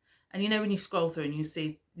 And when you scroll through and you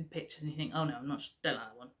see the pictures and you think, oh no, don't like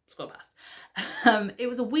that one, scroll past.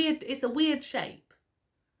 It's a weird shape.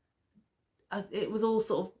 It was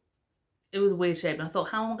a weird shape, and I thought,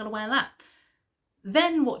 how am I going to wear that?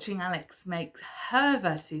 then watching Alex make her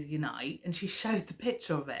vertices unite, and she showed the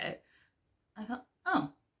picture of it, I thought,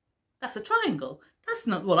 oh, that's a triangle. That's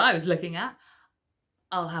not what I was looking at.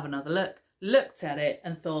 I'll have another look. Looked at it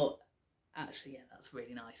and thought, actually, yeah, that's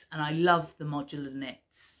really nice. And I love the modular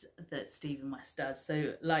knits that Stephen West does.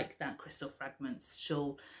 So like that Crystal Fragments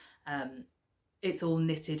shawl, it's all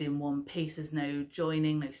knitted in one piece. There's no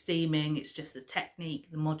joining, no seaming. It's just the technique,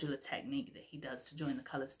 the modular technique that he does to join the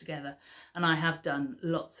colours together. And I have done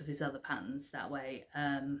lots of his other patterns that way.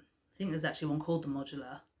 I think there's actually one called the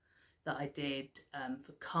modular that I did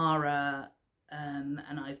for Cara,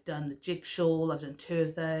 and I've done the jig shawl. I've done 2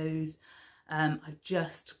 of those. I've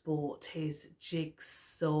just bought his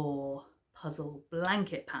jigsaw puzzle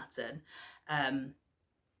blanket pattern.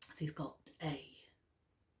 So he's got a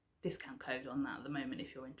discount code on that at the moment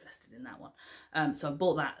if you're interested in that one. So I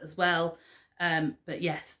bought that as well. But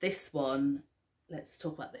yes, this one, let's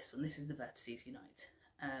talk about this one. This is the Vertices Unite.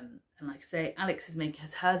 And like I say, Alex is making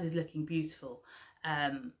hers is looking beautiful.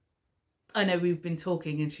 I know we've been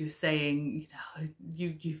talking and she was saying, you know,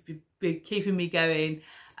 you've been keeping me going,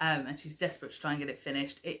 and she's desperate to try and get it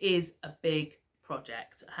finished. It is a big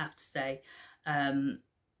project, I have to say,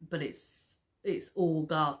 but it's all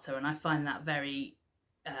garter, and I find that very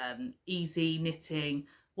easy knitting,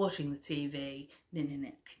 watching the TV,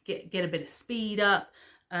 get a bit of speed up.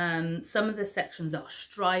 Some of the sections are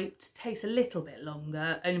striped, takes a little bit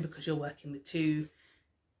longer, only because you're working with 2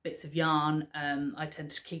 bits of yarn. I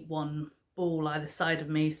tend to keep one ball either side of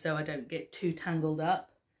me so I don't get too tangled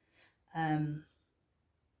up.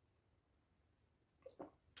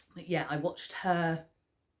 But yeah, I watched her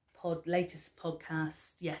latest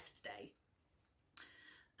podcast yesterday.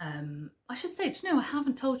 I should say, do you know, I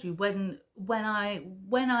haven't told you when I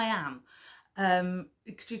am,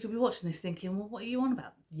 because you could be watching this thinking, well, what are you on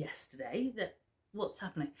about yesterday? What's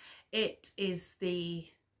happening? It is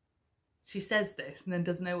she says this and then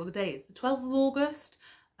doesn't know what the date is. The 12th of August.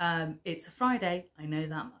 It's a Friday, I know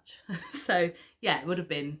that much. So yeah, it would have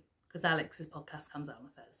been, because Alex's podcast comes out on a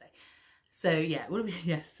Thursday. So yeah, it would have been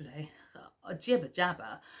yesterday. A jibber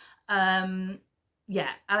jabber. Yeah,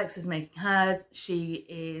 Alex is making hers. She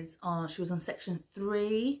was on section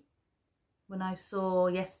 3 when I saw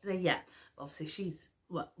yesterday. Yeah, obviously she's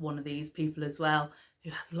one of these people as well who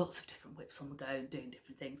has lots of different whips on the go and doing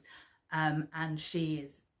different things. And she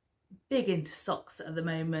is big into socks at the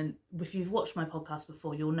moment. If you've watched my podcast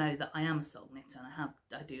before, you'll know that I am a sock knitter, and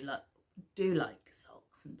I do like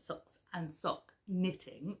socks and sock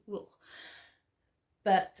knitting. Ugh.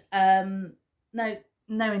 But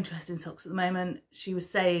no interest in socks at the moment. She was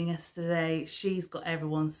saying yesterday she's got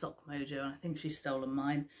everyone's sock mojo, and I think she's stolen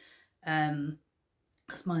mine,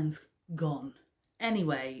 because mine's gone.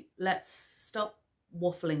 Anyway, let's stop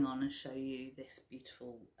waffling on and show you this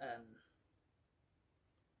beautiful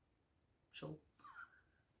shawl.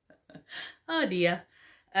 Oh dear.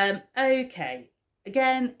 Okay,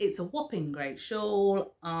 again, it's a whopping great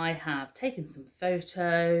shawl. I have taken some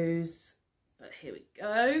photos, but here we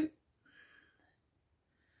go.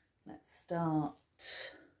 Let's start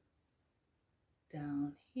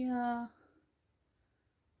down here,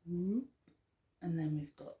 and then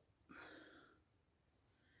we've got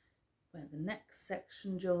where the next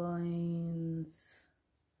section joins.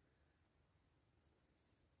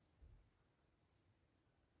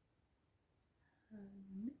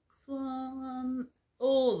 Next one,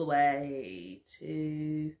 all the way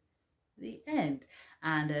to the end,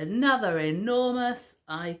 and another enormous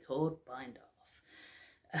I-cord bind off.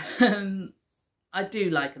 I do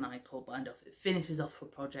like an I-cord bind off. It finishes off a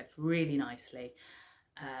project really nicely,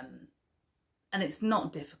 and it's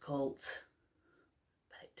not difficult,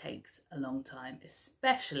 but it takes a long time,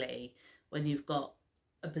 especially when you've got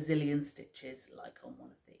a bazillion stitches like on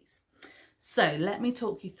one of these. So let me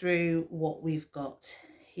talk you through what we've got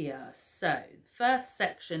here. So the first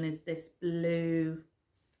section is this blue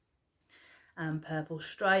and purple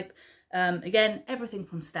stripe. Again, everything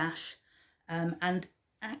from stash, and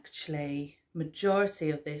actually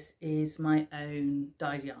majority of this is my own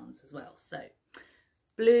dyed yarns as well. So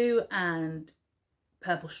blue and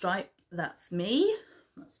purple stripe, that's me.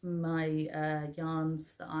 That's my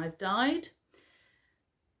yarns that I've dyed.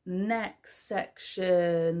 Next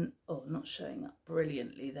section, oh, not showing up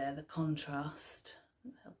brilliantly there, the contrast.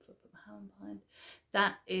 Help put my hand behind.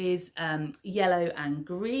 That is yellow and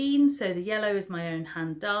green. So the yellow is my own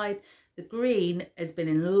hand dyed. The green has been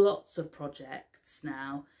in lots of projects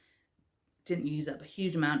now. Didn't use up a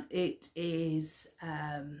huge amount. It is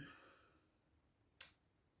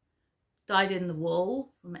dyed in the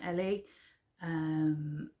wool from Ellie.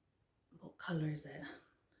 What colour is it?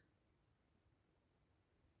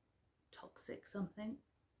 toxic something.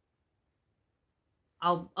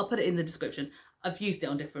 I'll put it in the description. I've used it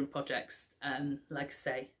on different projects, like I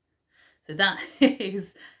say. So that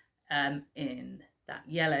is in that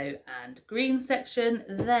yellow and green section.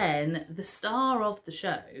 Then the star of the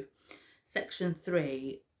show, section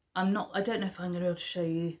 3. I don't know if I'm going to be able to show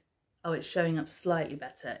you. Oh, it's showing up slightly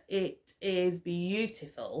better. It is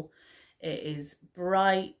beautiful. It is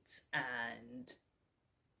bright and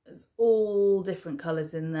there's all different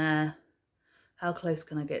colours in there. How close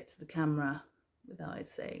can I get to the camera without it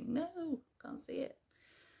saying no? Can't see it.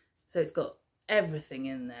 So it's got everything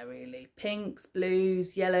in there really. Pinks,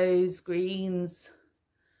 blues, yellows, greens.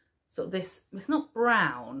 Sort of this, it's not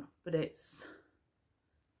brown, but it's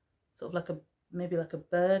sort of like maybe like a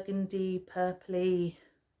burgundy, purpley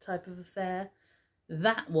type of affair.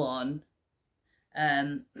 That one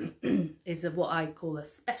is of what I call a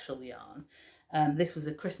special yarn. This was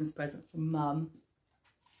a Christmas present from Mum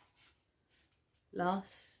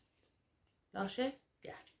last year,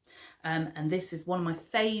 yeah. And this is one of my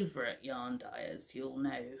favourite yarn dyers. You'll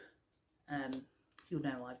know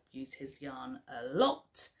I've used his yarn a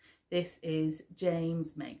lot. This is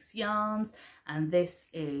James Makes Yarns, and this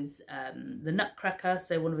is the Nutcracker,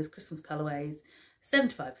 so one of his Christmas colourways,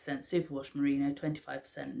 75% superwash merino,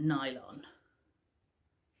 25% nylon.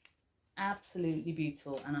 Absolutely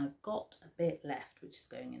beautiful, and I've got a bit left, which is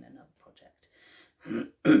going in another project.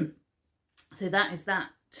 So that is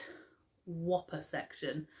that whopper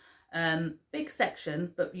section. Big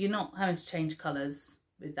section, but you're not having to change colours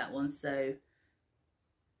with that one, so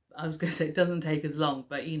I was going to say it doesn't take as long,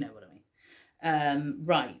 but you know what I mean.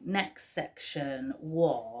 Right, next section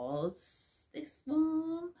was this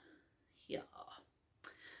one here,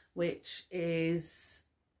 which is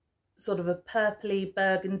sort of a purpley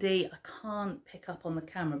burgundy. I can't pick up on the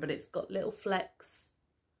camera, but it's got little flecks.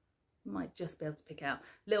 You might just be able to pick out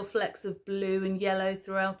little flecks of blue and yellow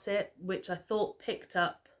throughout it, which I thought picked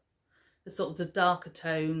up the sort of the darker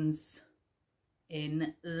tones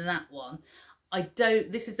in that one.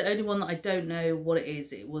 This is the only one that I don't know what it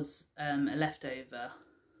is. It was a leftover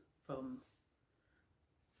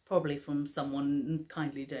probably from someone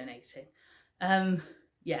kindly donating.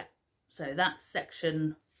 Yeah, so that's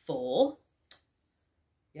section 4.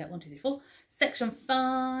 Yeah, 1, 2, 3, 4. Section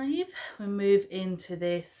 5, we move into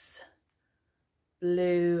this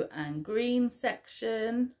blue and green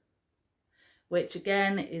section, which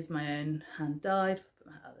again is my own hand dyed.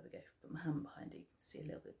 Oh, there we go. Put my hand behind it, you can see a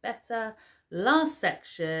little bit better. Last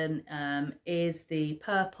section is the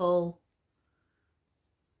purple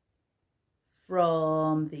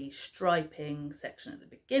from the striping section at the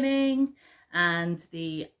beginning, and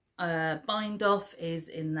the bind off is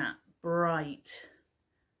in that bright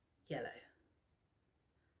yellow.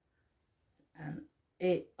 And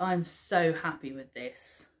I'm so happy with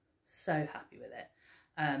this, so happy with it.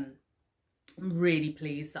 I'm really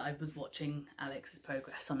pleased that I was watching Alex's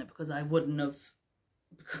progress on it, because I wouldn't have,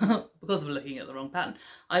 because of looking at the wrong pattern,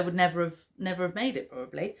 I would never have made it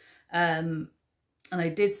probably. And I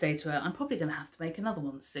did say to her, I'm probably going to have to make another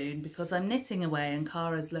one soon, because I'm knitting away and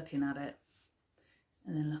Cara's looking at it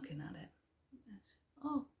and then looking at it.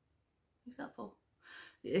 Oh, who's that for?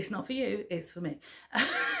 It's not for you, it's for me.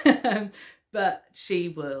 But she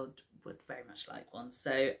would very much like one.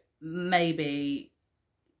 So maybe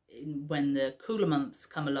when the cooler months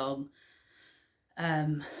come along,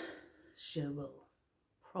 she will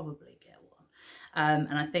probably get one.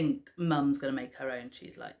 And I think Mum's going to make her own.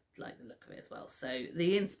 She's like the look of it as well. So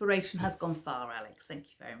the inspiration has gone far, Alex. Thank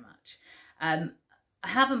you very much. I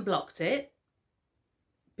haven't blocked it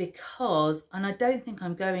because, and I don't think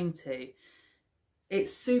I'm going to,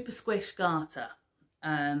 it's super squish garter.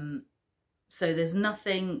 So there's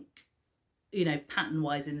nothing, you know, pattern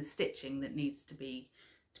wise in the stitching that needs to be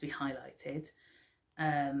highlighted.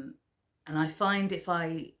 And I find if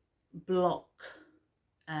I block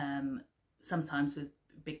sometimes with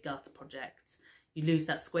big garter projects, you lose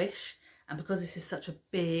that squish. And because this is such a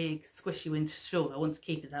big squishy winter shawl, I want to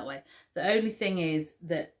keep it that way. The only thing is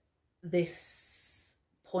that this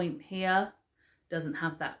point here doesn't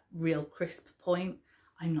have that real crisp point.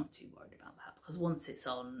 I'm not too worried about that, because once it's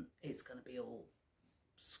on, it's going to be all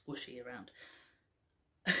squishy around.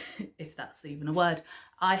 If that's even a word.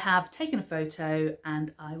 I have taken a photo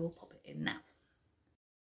and I will pop it in now.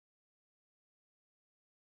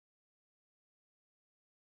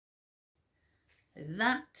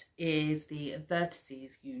 That is the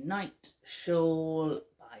Vertices Unite shawl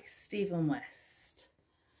by Stephen West.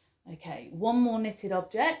 Okay, one more knitted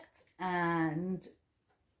object and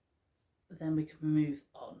then we can move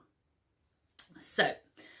on. So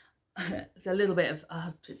it's a little bit of, I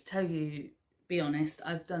have to tell you be honest,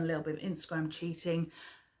 I've done a little bit of Instagram cheating.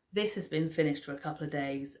 This has been finished for a couple of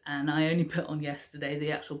days, and I only put on yesterday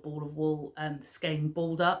the actual ball of wool, the skein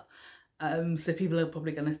balled up. So people are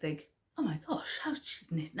probably going to think, oh my gosh, how did she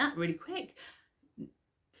knit that really quick?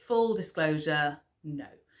 Full disclosure, no.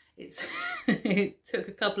 It's it took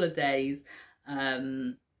a couple of days,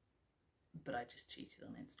 but I just cheated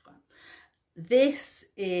on Instagram. This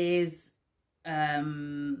is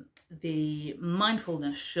the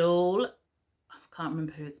Mindfulness Shawl. I can't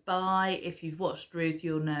remember who it's by. If you've watched Ruth,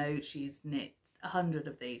 you'll know she's knit 100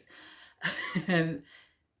 of these.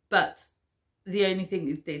 But the only thing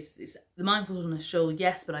is this is the Mindfulness Shawl,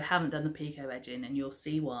 yes, but I haven't done the picot edging, and you'll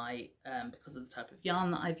see why, because of the type of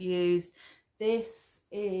yarn that I've used. This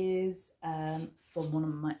is from one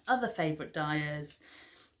of my other favourite dyers,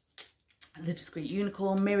 the Discreet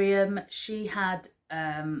Unicorn, Miriam. She had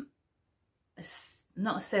not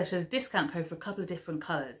a sale, she had a discount code for a couple of different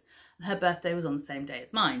colours, and her birthday was on the same day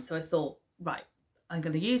as mine. So I thought, right, I'm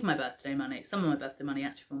going to use my birthday money, some of my birthday money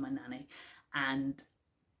actually from my nanny, and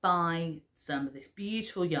buy some of this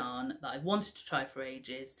beautiful yarn that I've wanted to try for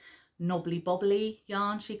ages. Knobbly bobbly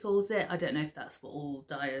yarn, she calls it. I don't know if that's what all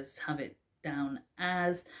dyers have it down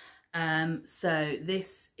as. So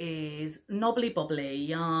this is Knobbly bobbly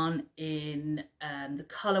yarn in the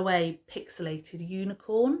colourway Pixelated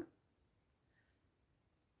Unicorn.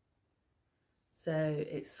 So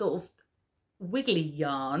it's sort of wiggly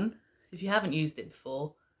yarn. If you haven't used it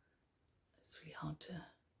before, it's really hard to,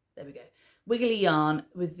 there we go. Wiggly yarn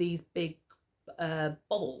with these big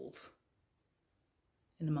bobbles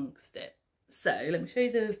in amongst it. So let me show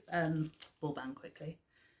you the ball band quickly.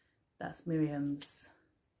 That's Miriam's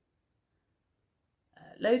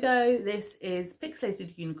logo. This is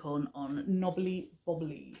Pixelated Unicorn on Knobbly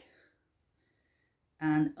bobbly.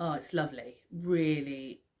 And oh, it's lovely.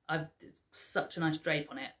 Really, I've such a nice drape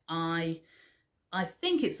on it. I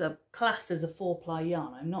think it's classed as a 4-ply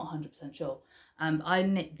yarn. I'm not 100% sure. I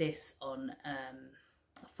knit this on a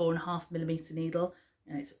 4.5mm needle,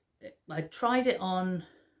 and I tried it on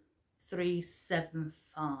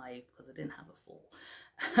 375 because I didn't have a 4,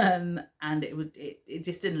 and it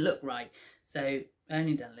just didn't look right. So I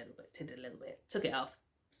only done a little bit, did a little bit, took it off,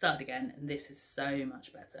 started again, and this is so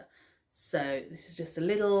much better. So this is just a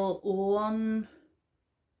little one.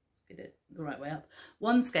 Get it the right way up.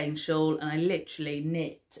 One skein shawl, and I literally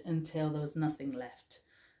knit until there was nothing left.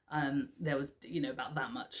 There was, you know, about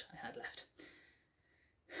that much I had left.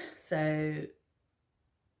 So there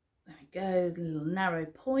we go, the little narrow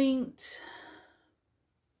point.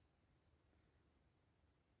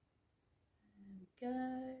 There we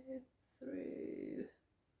go, through,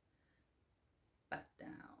 back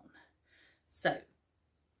down. So,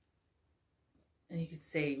 and you can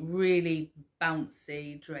see really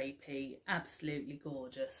bouncy, drapey, absolutely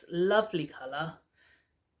gorgeous, lovely colour.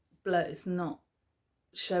 It's not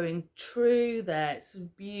showing true there. It's a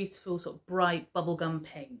beautiful sort of bright bubblegum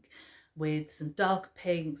pink with some dark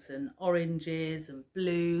pinks and oranges and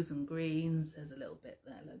blues and greens. There's a little bit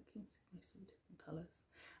there, look, you can see some different colours.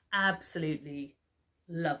 Absolutely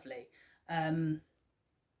lovely.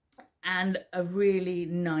 And a really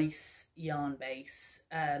nice yarn base.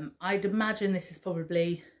 I'd imagine this is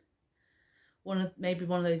probably maybe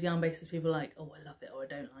one of those yarn bases people are like, oh, I love it or I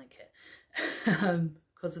don't like it,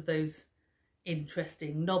 because of those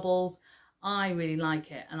interesting knobbles. I really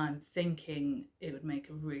like it, and I'm thinking it would make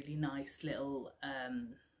a really nice little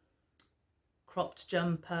cropped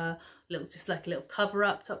jumper, just like a little cover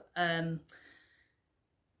up top.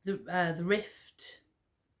 The Rift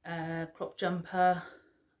crop jumper.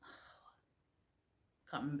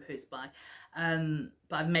 Can't remember who it's by,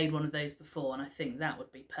 but I've made one of those before, and I think that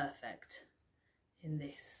would be perfect in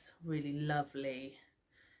this really lovely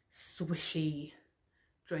swishy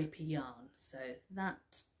drapey yarn. So that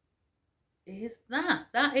is that.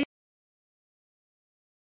 That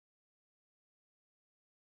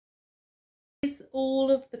is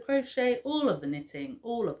all of the crochet, all of the knitting,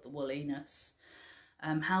 all of the wooliness.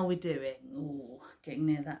 How are we doing? Ooh, getting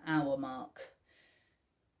near that hour mark.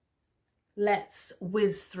 Let's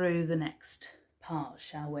whiz through the next part,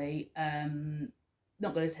 shall we?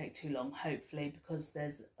 Not going to take too long, hopefully, because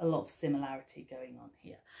there's a lot of similarity going on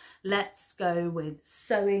here. Let's go with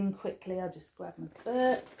sewing quickly. I'll just grab my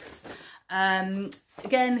books.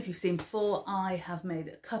 Again, if you've seen before, I have made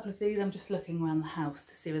a couple of these. I'm just looking around the house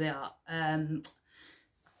to see where they are.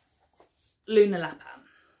 Luna Lappan.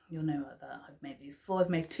 You'll know that I've made these before. I've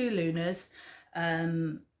made 2 Lunas.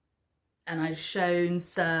 And I've shown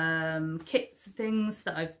some kits and things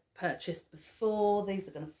that I've purchased before. These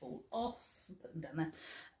are going to fall off. Put them down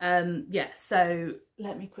there. Yeah, so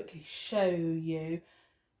let me quickly show you.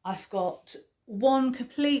 I've got one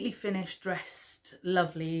completely finished, dressed,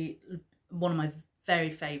 lovely, one of my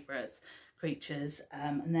very favourites creatures,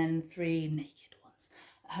 and then 3 naked ones.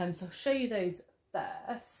 So I'll show you those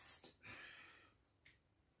first.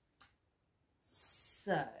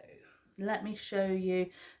 So let me show you.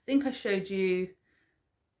 I think I showed you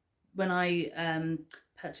when I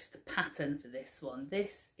purchased the pattern for this one.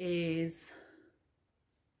 This is,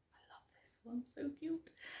 I love this one, so cute.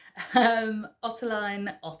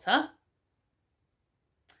 Otterline Otter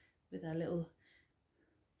with her little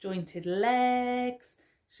jointed legs.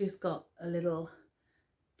 She's got a little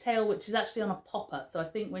tail which is actually on a popper, so I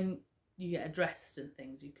think when you get her dressed and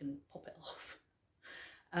things you can pop it off.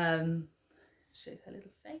 Show her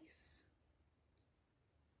little face.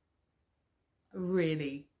 I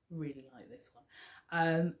really like this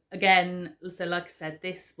one. Again, so like I said,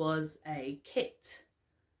 this was a kit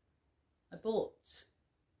I bought.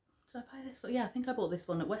 Did I buy this one? Yeah, I think I bought this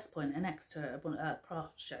one at West Point and next to a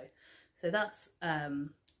craft show. So that's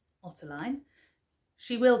Otterline.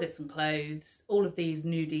 She will get some clothes. All of these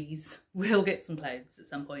nudies will get some clothes at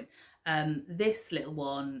some point. This little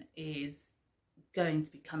one is going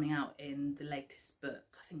to be coming out in the latest book.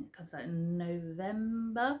 I think it comes out in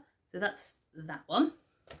November. So that's that one.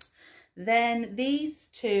 Then these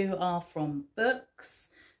 2 are from books.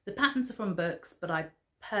 The patterns are from books, but I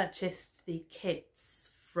purchased the kits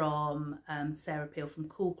from Sarah Peel from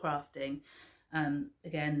Cool Crafting.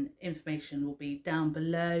 Again, information will be down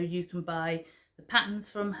below. You can buy the patterns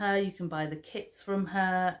from her, you can buy the kits from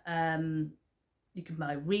her, you can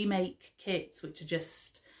buy remake kits, which are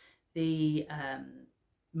just the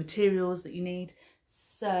materials that you need.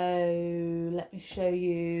 So let me show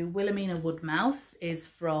you. Wilhelmina Woodmouse is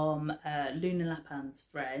from Luna Lapin's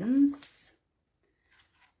Friends.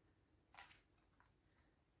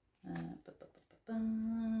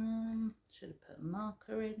 Should have put a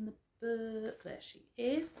marker in the book. There she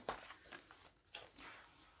is.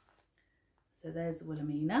 So there's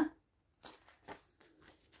Wilhelmina.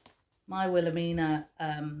 My Wilhelmina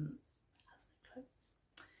has no clothes.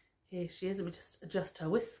 Here she is. Let me just adjust her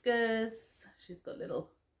whiskers. She's got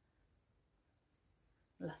little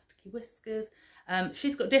elasticy whiskers.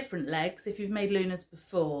 She's got different legs. If you've made Luna's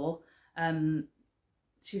before,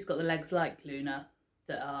 she's got the legs like Luna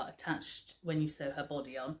that are attached when you sew her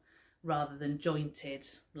body on, rather than jointed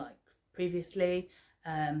like previously.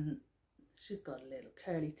 She's got a little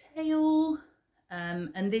curly tail.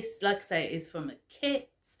 And this, like I say, is from a kit.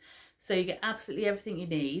 So you get absolutely everything you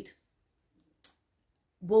need.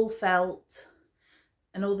 Wool felt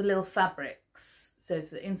and all the little fabrics. So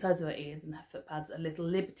for the insides of her ears and her foot pads, a little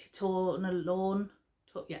Liberty Torn Lawn.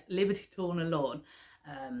 Liberty Torn Lawn.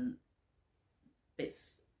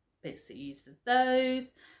 Bits that you use for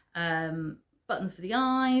those. Buttons for the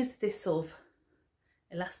eyes. This sort of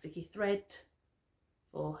elasticy thread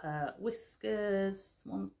for her whiskers.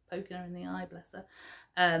 One's poking her in the eye, bless her.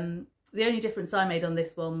 The only difference I made on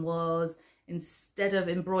this one was, instead of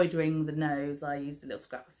embroidering the nose, I used a little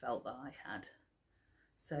scrap of felt that I had.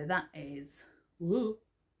 So that is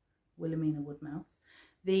Wilhelmina Woodmouse.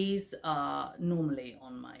 These are normally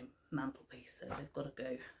on my mantelpiece, so they've got to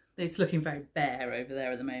go. It's looking very bare over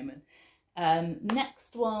there at the moment.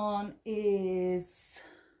 Next one is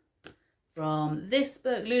from this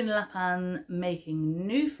book, Luna Lapin Making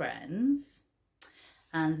New Friends,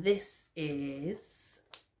 and this is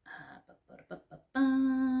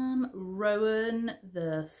Rowan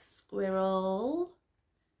the Squirrel.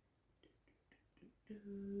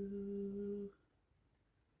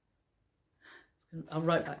 I'll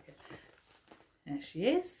write back here. There she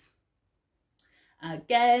is.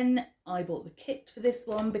 Again, I bought the kit for this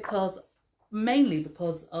one mainly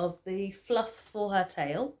because of the fluff for her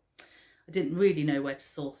tail. I didn't really know where to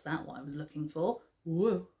source that, what I was looking for.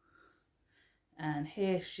 Whoa. And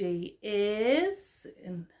here she is.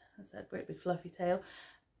 That's that great big fluffy tail.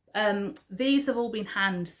 These have all been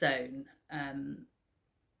hand sewn.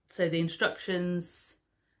 So the instructions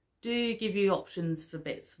do give you options for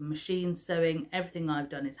bits for machine sewing. Everything I've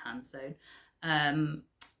done is hand sewn.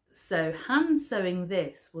 So hand sewing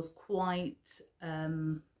this was quite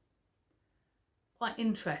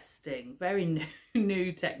interesting, very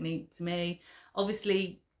new technique to me.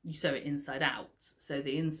 Obviously you sew it inside out, so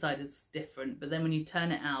the inside is different, but then when you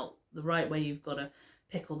turn it out the right way, you've got to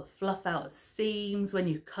pick all the fluff out of seams. When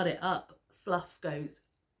you cut it up, fluff goes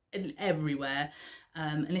everywhere,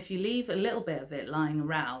 and if you leave a little bit of it lying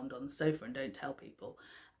around on the sofa and don't tell people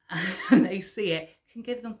and they see it, it can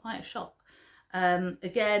give them quite a shock.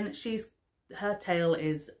 Again, her tail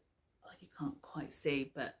is, you can't quite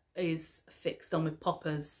see, but is fixed on with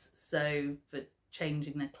poppers, so for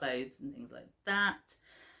changing their clothes and things like that.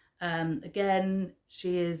 Again,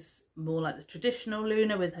 she is more like the traditional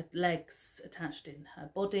Luna with her legs attached in her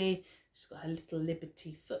body. She's got her little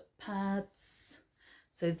Liberty foot pads.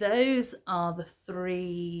 So those are the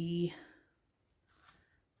 3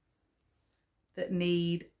 that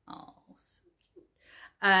need, oh, so cute,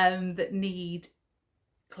 that need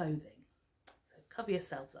clothing. So cover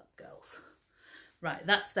yourselves up, girls. Right,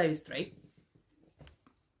 that's those 3.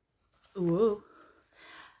 Ooh.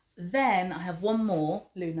 Then I have one more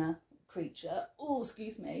Luna creature. Oh,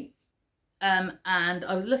 excuse me. And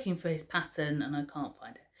I was looking for his pattern and I can't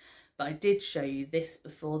find it. But I did show you this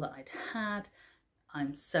before that I'd had.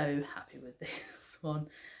 I'm so happy with this one.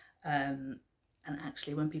 And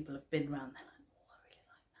actually when people have been around, they're like, oh, I really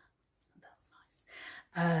like that. That's nice.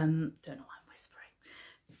 Don't know why I'm whispering.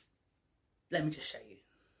 Let me just show you.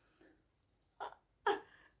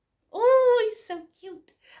 Oh, he's so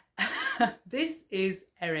cute. This is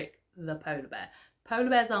Eric the polar bear. Polar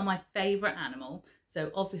bears are my favourite animal,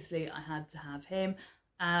 so obviously I had to have him.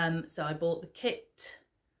 So I bought the kit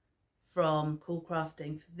from Cool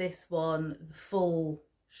Crafting for this one, the full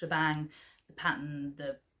shebang, the pattern,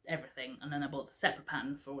 the everything, and then I bought the separate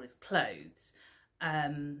pattern for all his clothes.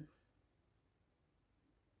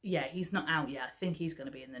 Yeah, he's not out yet. I think he's going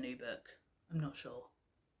to be in the new book. I'm not sure.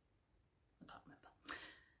 I can't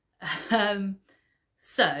remember.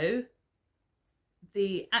 So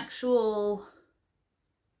the actual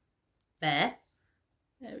bear,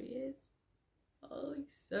 there he is. Oh,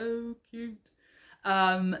 he's so cute.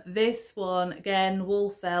 This one, again, wool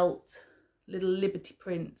felt, little Liberty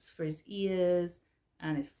prints for his ears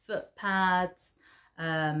and his foot pads.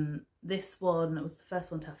 This one was the first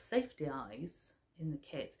one to have safety eyes in the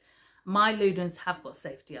kit. My Lunas have got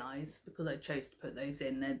safety eyes because I chose to put those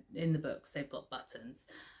in the books. They've got buttons.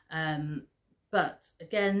 But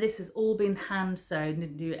again, this has all been hand sewn.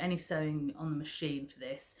 Didn't do any sewing on the machine for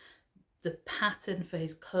this. The pattern for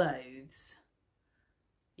his clothes,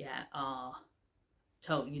 yeah, are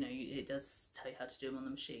told, you know, it does tell you how to do them on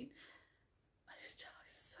the machine.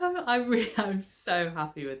 I'm so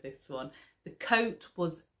happy with this one. The coat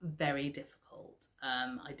was very difficult.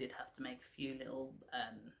 I did have to make a few little,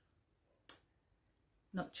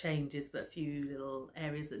 not changes, but a few little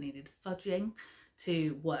areas that needed fudging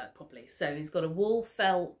to work properly. So he's got a wool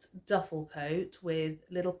felt duffel coat with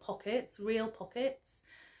little pockets, real pockets,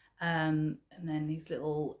 and then these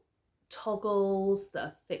little toggles that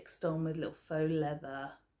are fixed on with little faux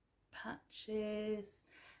leather patches,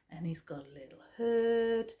 and he's got a little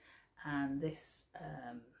hood, and this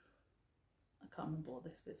I can't remember what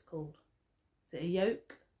this bit's called. Is it a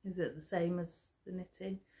yoke? Is it the same as the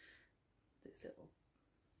knitting? This little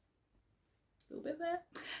bit there.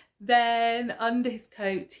 Then under his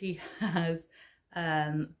coat he has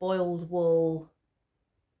boiled wool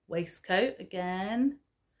waistcoat, again,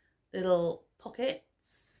 little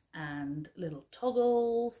pockets and little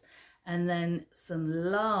toggles, and then some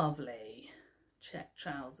lovely check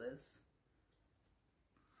trousers.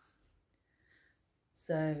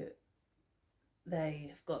 So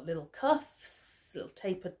they've got little cuffs, little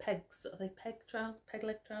tapered pegs. Are they peg trousers? Peg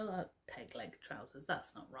leg trousers? Peg leg trousers.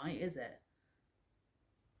 That's not right, is it?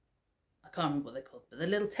 I can't remember what they're called, but they're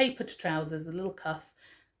little tapered trousers, a little cuff,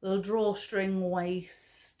 little drawstring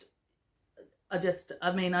waist.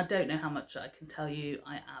 I mean, I don't know how much I can tell you.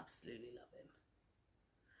 I absolutely love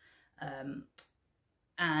him.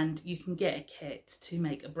 And you can get a kit to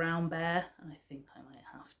make a brown bear, and I think I might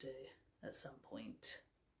have to, at some point,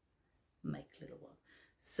 make a little one.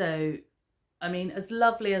 So, I mean, as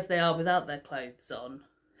lovely as they are without their clothes on,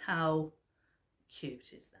 how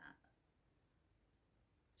cute is that?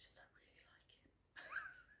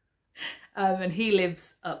 And he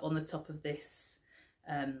lives up on the top of this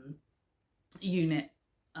unit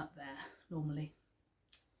up there normally.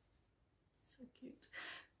 So cute.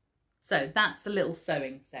 So that's the little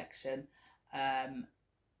sewing section. For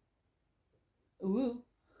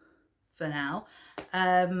now.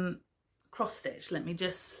 Cross stitch. Let me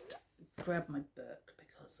just grab my book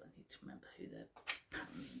because I need to remember who the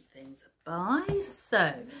pattern things are by.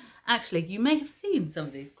 So actually, you may have seen some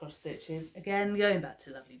of these cross stitches. Again, going back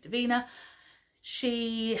to lovely Davina,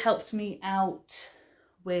 she helped me out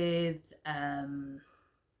with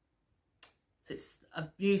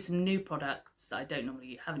I've used some new products that I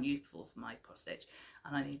haven't used before for my cross stitch,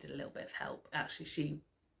 and I needed a little bit of help. Actually, she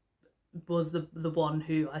was the one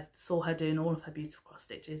who I saw her doing all of her beautiful cross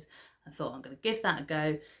stitches and thought, I'm going to give that a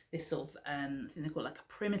go. This sort of I think they've got like a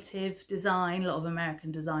primitive design, a lot of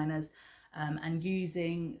American designers, and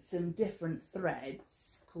using some different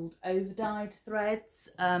threads called overdyed threads.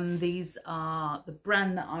 These are, the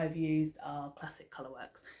brand that I've used are Classic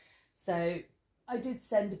Colourworks. So I did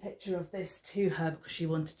send a picture of this to her because she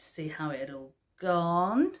wanted to see how it had all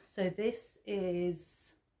gone. So this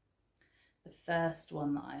is the first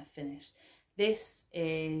one that I have finished. This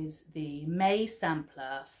is the May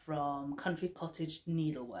sampler from Country Cottage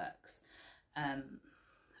Needleworks.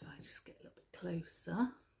 If I just get a little bit closer.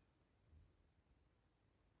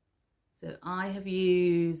 So I have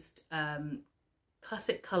used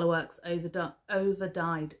classic Colourworks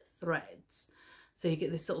over-dyed threads. So you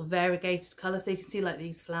get this sort of variegated colour. So you can see like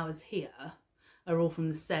these flowers here are all from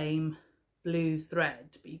the same blue thread,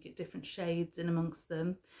 but you get different shades in amongst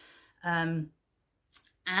them.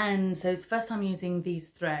 And so it's the first time using these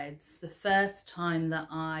threads, the first time that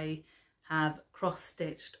I have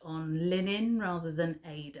cross-stitched on linen rather than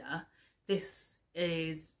Ada. This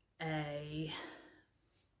is I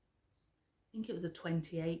think it was a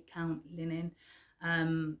 28 count linen.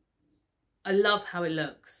 I love how it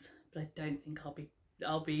looks, but I don't think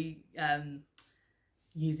I'll be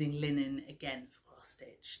using linen again for cross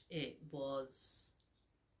stitch. It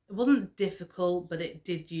wasn't difficult, but I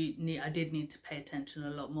did need to pay attention a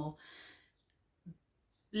lot more.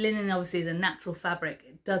 Linen obviously is a natural fabric.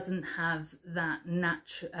 It doesn't have that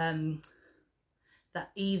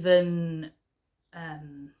that even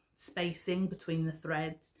spacing between the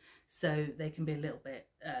threads, so they can be a little bit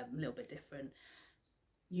different.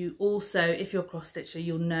 You also, if you're a cross stitcher,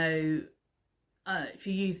 you'll know if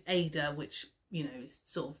you use Ada, which you know is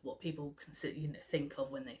sort of what people consider, think of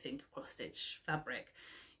when they think of cross stitch fabric.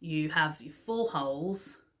 You have your 4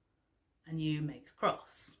 holes and you make a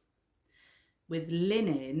cross. With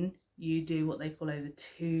linen, you do what they call over the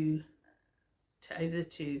two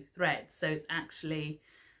threads. So it's actually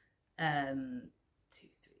 2, 3.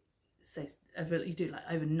 So you do like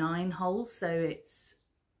over 9 holes. So it's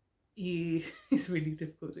really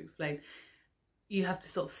difficult to explain. You have to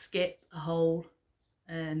sort of skip a hole,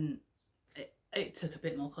 and it took a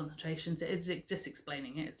bit more concentration. So it's just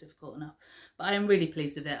explaining it. It's difficult enough, but I am really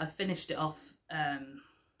pleased with it. I finished it off.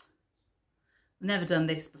 Never done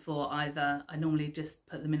this before either. I normally just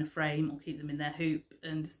put them in a frame or keep them in their hoop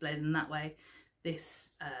and display them that way. This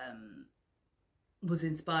was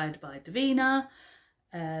inspired by Davina.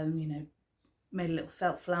 You know, made a little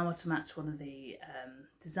felt flower to match one of the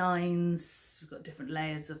designs. We've got different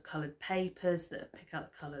layers of coloured papers that pick out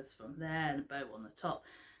the colours from there, and a bow on the top.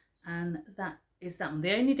 And that is that one.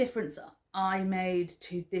 The only difference I made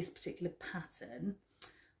to this particular pattern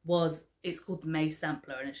was it's called the May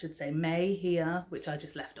sampler, and it should say May here, which I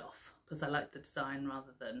just left off because I like the design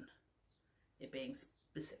rather than it being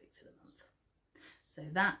specific to the month. So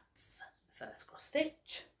that's the first cross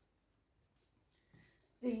stitch.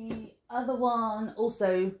 The other one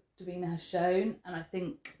also Davina has shown, and I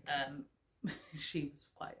think she was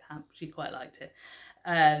quite happy. She quite liked it.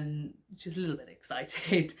 She was a little bit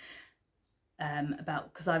excited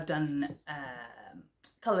about, because I've done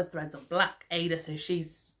coloured threads on black Ada, so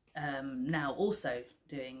she's now also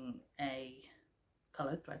doing a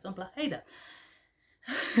coloured threads on black Ada.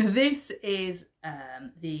 This is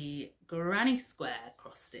the Granny Square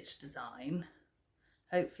cross stitch design.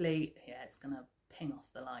 Hopefully, yeah, it's gonna ping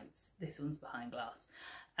off the lights. This one's behind glass.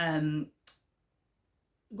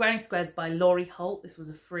 Granny Squares by Laurie Holt. This was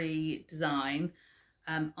a free design.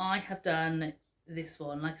 I have done this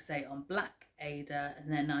one, like I say, on black Ada,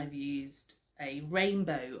 and then I've used a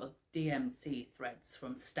rainbow of DMC threads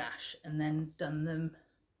from Stash and then done them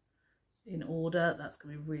in order. That's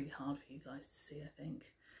going to be really hard for you guys to see, I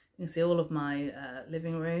think. You can see all of my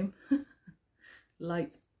living room.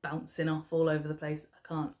 Lights bouncing off all over the place. I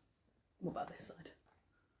can't. What about this side?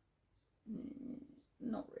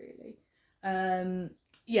 Not really.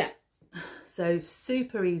 Yeah, so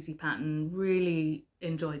super easy pattern. Really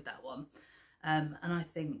enjoyed that one. And I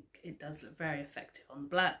think it does look very effective on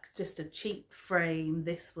black. Just a cheap frame.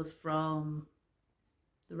 This was from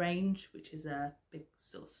The Range, which is a big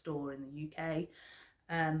sort of store in the UK.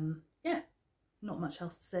 Yeah, not much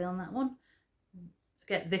else to say on that one.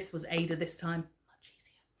 Again, this was Ada this time. Much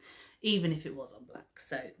easier, even if it was on black.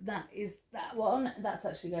 So that is that one. That's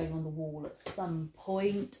actually going on the wall at some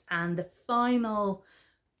point. And the final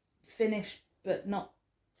finished, but not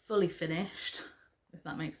fully finished, if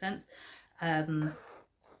that makes sense.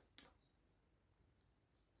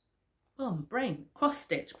 Oh, my brain. Cross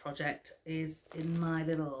stitch project is in my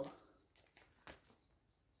little,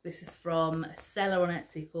 this is from a seller on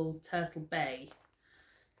Etsy called Turtle Bay.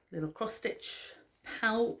 Little cross stitch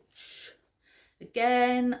pouch.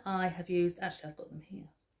 Again, I have used, actually I've got them here.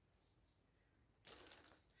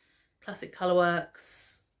 Classic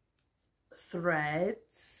Colourworks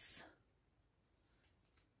threads.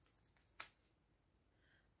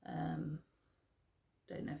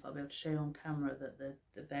 Don't know if I'll be able to show you on camera that the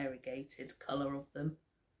variegated colour of them.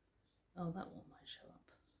 Oh, that one might show up.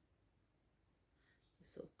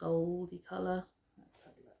 This sort of goldy colour. Let's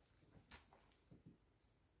have a look.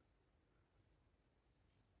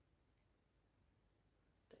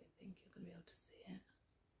 Don't think you're going to be able to see it.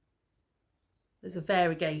 There's a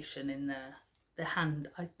variegation in the hand.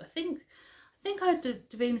 I think I heard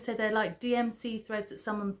Davina say they're like DMC threads that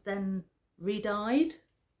someone's then re-dyed.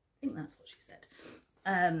 I think that's what she said.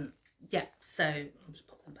 Yeah, so I'll just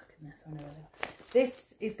pop them back in there so I know where they are.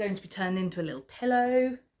 This is going to be turned into a little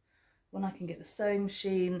pillow when I can get the sewing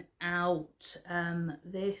machine out.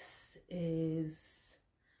 This is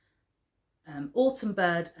Autumn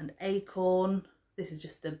Bird and Acorn. This is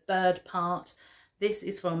just the bird part. This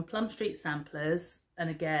is from Plum Street Samplers, and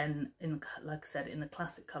again, like I said, in the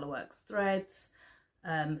classic Colourworks threads.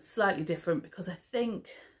 Slightly different because I think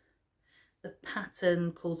the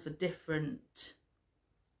pattern calls for different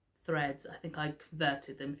threads. I think I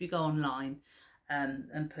converted them. If you go online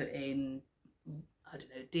and put in, I don't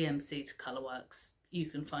know, DMC to Colourworks, you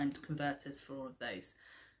can find converters for all of those.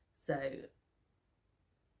 So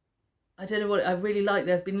I don't know what I really like.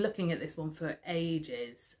 They've been looking at this one for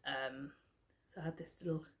ages. So I had this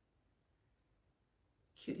little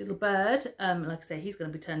cute little bird. Like I say, he's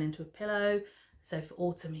going to be turned into a pillow. So for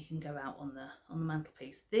autumn, he can go out on the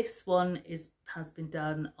mantelpiece. This one has been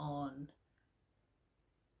done on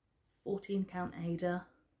 14 count Ada,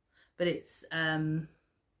 but it's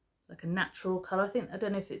like a natural colour. I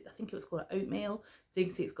don't know if I think it was called oatmeal. So you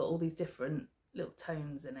can see it's got all these different little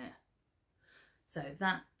tones in it. So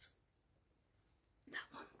that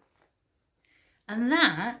one, and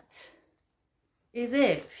that is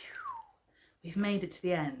it. We've made it to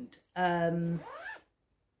the end.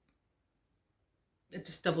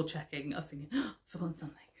 Just double checking. I was thinking, oh, I've forgotten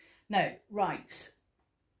something. No, right.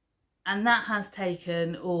 And that has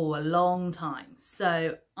taken, a long time.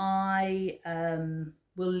 So I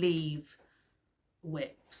will leave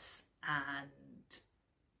whips, and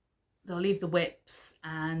I'll leave the whips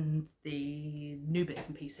and the new bits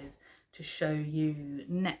and pieces to show you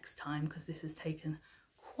next time, because this has taken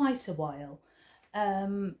quite a while.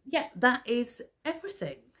 Yeah, that is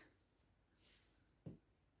everything.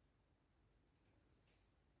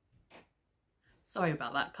 Sorry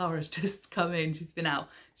about that. Cara's just come in. She's been out.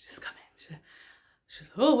 She's just come in. She's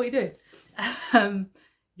oh, what are you doing?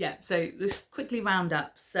 Yeah, so let's quickly round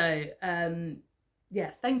up. So,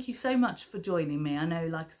 yeah, thank you so much for joining me. I know,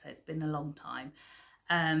 like I said, it's been a long time.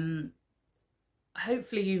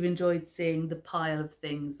 Hopefully you've enjoyed seeing the pile of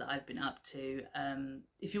things that I've been up to.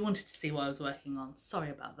 If you wanted to see what I was working on, sorry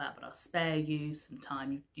about that, but I'll spare you some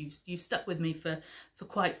time. You've stuck with me for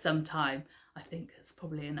quite some time. I think that's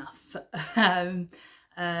probably enough. And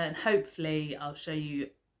hopefully I'll show you,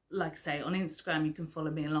 like I say, on Instagram you can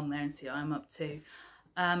follow me along there and see what I'm up to.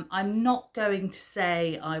 I'm not going to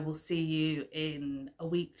say I will see you in a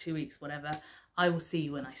week, 2 weeks, whatever. I will see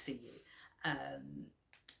you when I see you.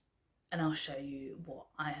 And I'll show you what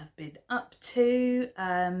I have been up to.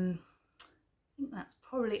 I think that's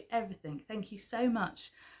probably everything. Thank you so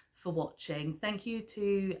much for watching. Thank you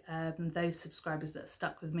to those subscribers that have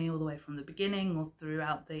stuck with me all the way from the beginning or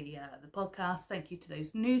throughout the podcast. Thank you to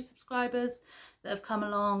those new subscribers that have come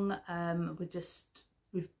along. I'm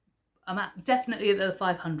definitely at the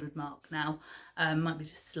 500 mark now. Might be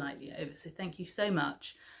just slightly over. So thank you so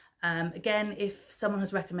much. Again, if someone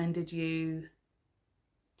has recommended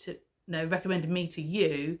me to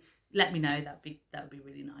you, let me know. That would be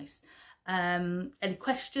really nice. Any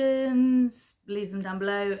questions, leave them down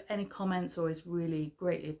below. Any comments, always really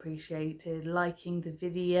greatly appreciated. Liking the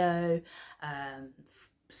video,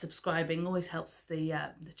 subscribing always helps the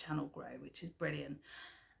channel grow, which is brilliant.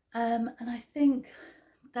 And I think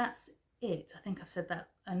that's it. I think I've said that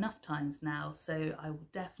enough times now, so I will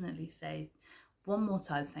definitely say one more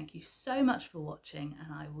time, thank you so much for watching,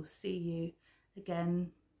 and I will see you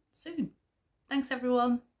again soon. Thanks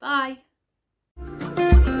everyone. Bye.